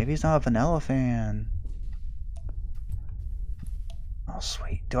 Maybe he's not a vanilla fan. Oh,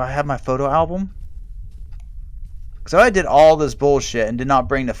 sweet. Do I have my photo album? Because I did all this bullshit and did not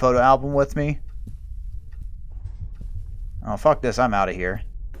bring the photo album with me. Oh, fuck this. I'm out of here.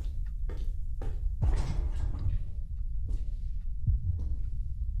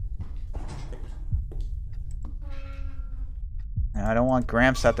 I don't want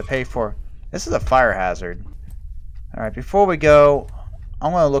Gramps to have to pay for... This is a fire hazard. Alright, before we go,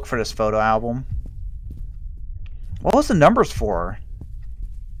 I'm going to look for this photo album. What was the numbers for?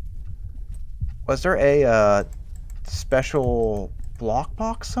 Was there a special block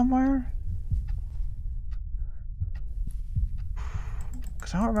box somewhere?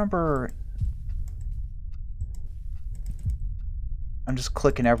 Because I don't remember... I'm just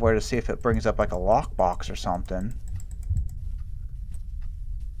clicking everywhere to see if it brings up like a lockbox or something.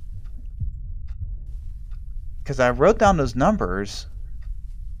 Because I wrote down those numbers.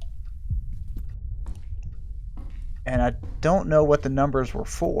 And I don't know what the numbers were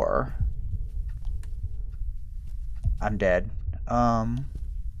for. I'm dead.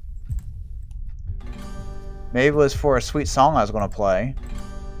 Maybe it was for a sweet song I was going to play.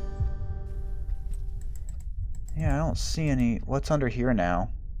 Yeah, I don't see any... What's under here now?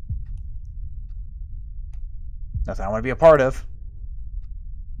 Nothing I want to be a part of.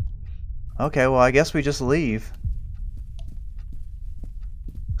 Okay, well, I guess we just leave.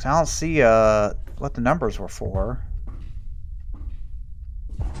 'Cause I don't see what the numbers were for.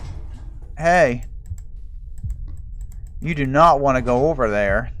 Hey. You do not want to go over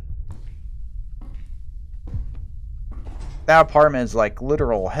there. That apartment is like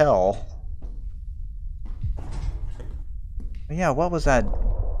literal hell. But yeah, what was that?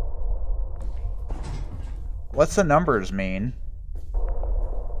 What's the numbers mean?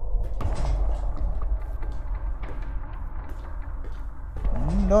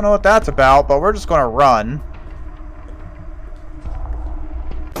 Don't know what that's about, but we're just gonna run.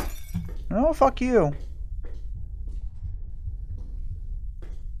 Oh, fuck you.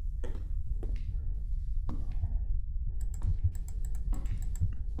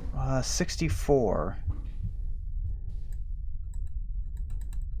 64.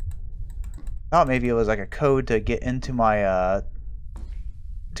 Thought maybe it was like a code to get into my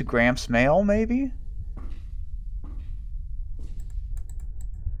to Gramps' mail, maybe?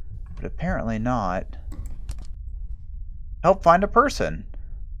 But apparently not. Help find a person.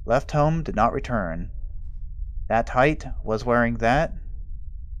 Left home, did not return. That height was wearing that.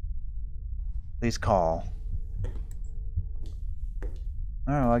 Please call.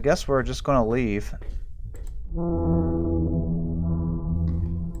 Oh, I guess we're just gonna leave.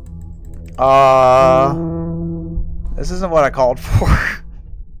 This isn't what I called for.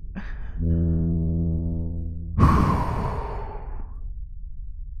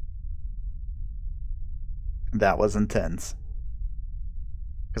 That was intense.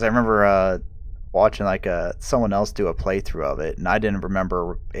 Because I remember watching like someone else do a playthrough of it, and I didn't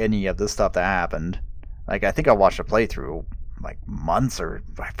remember any of the stuff that happened. Like, I think I watched a playthrough like months, or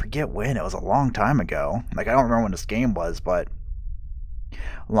I forget when. It was a long time ago. Like, I don't remember when this game was, but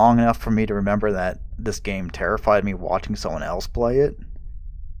long enough for me to remember that this game terrified me watching someone else play it.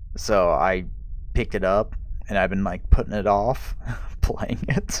 So I picked it up, and I've been like putting it off playing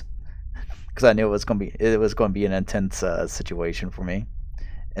it because I knew it was going to be an intense situation for me,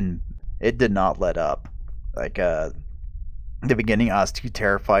 and it did not let up. Like the beginning, I was too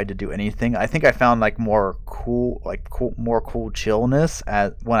terrified to do anything. I think I found like more cool chillness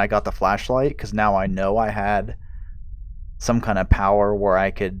when I got the flashlight, because now I know I had some kind of power where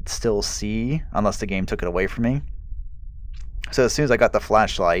I could still see unless the game took it away from me. So as soon as I got the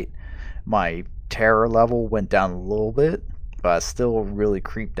flashlight, my terror level went down a little bit, but I was still really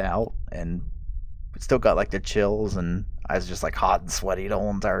creeped out and still got like the chills, and I was just like hot and sweaty the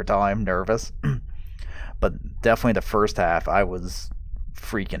whole entire time, nervous. But definitely the first half, I was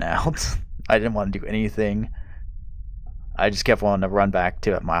freaking out. I didn't want to do anything. I just kept wanting to run back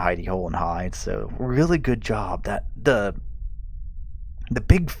to my hidey hole and hide. So really good job. That the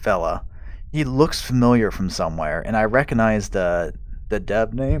big fella, he looks familiar from somewhere, and I recognize the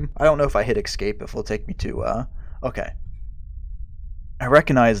dev name. I don't know if I hit escape, if it'll take me to okay. I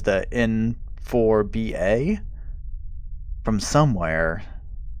recognize the N4BA from somewhere.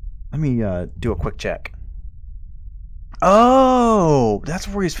 Let me do a quick check. Oh, that's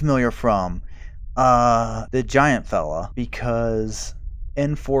where he's familiar from. The giant fella, because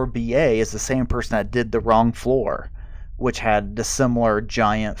N4BA is the same person that did The Wrong Floor, which had the similar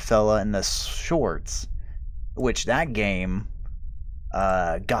giant fella in the shorts, which that game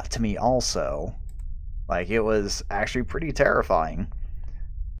got to me also. Like, it was actually pretty terrifying.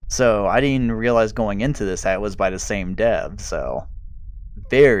 So I didn't realize going into this that it was by the same dev, so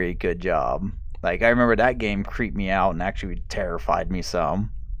very good job. Like, I remember that game creeped me out and actually terrified me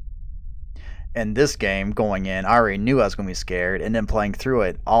some. And this game, going in, I already knew I was going to be scared, and then playing through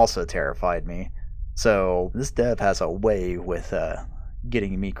it also terrified me. So this dev has a way with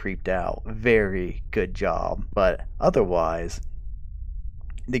getting me creeped out. Very good job. But otherwise,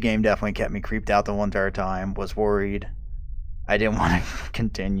 the game definitely kept me creeped out the whole entire time. Was worried. I didn't want to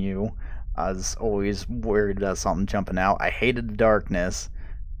continue. I was always worried about something jumping out. I hated the darkness.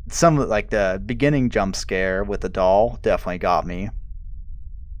 Some, like the beginning jump scare with the doll, definitely got me.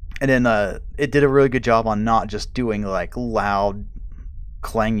 And then it did a really good job on not just doing like loud,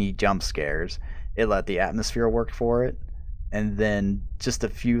 clangy jump scares. It let the atmosphere work for it. And then just a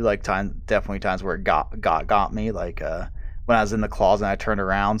few like times where it got me. Like when I was in the closet and I turned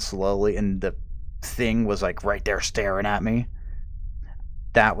around slowly and the thing was like right there staring at me.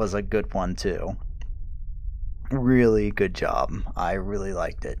 That was a good one too. really good job. I really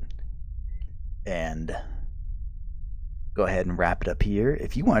liked it. And go ahead and wrap it up here.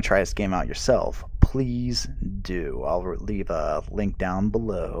 If you want to try this game out yourself, please do. I'll leave a link down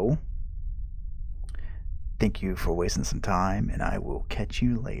below. Thank you for wasting some time, and I will catch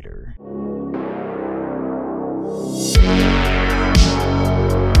you later.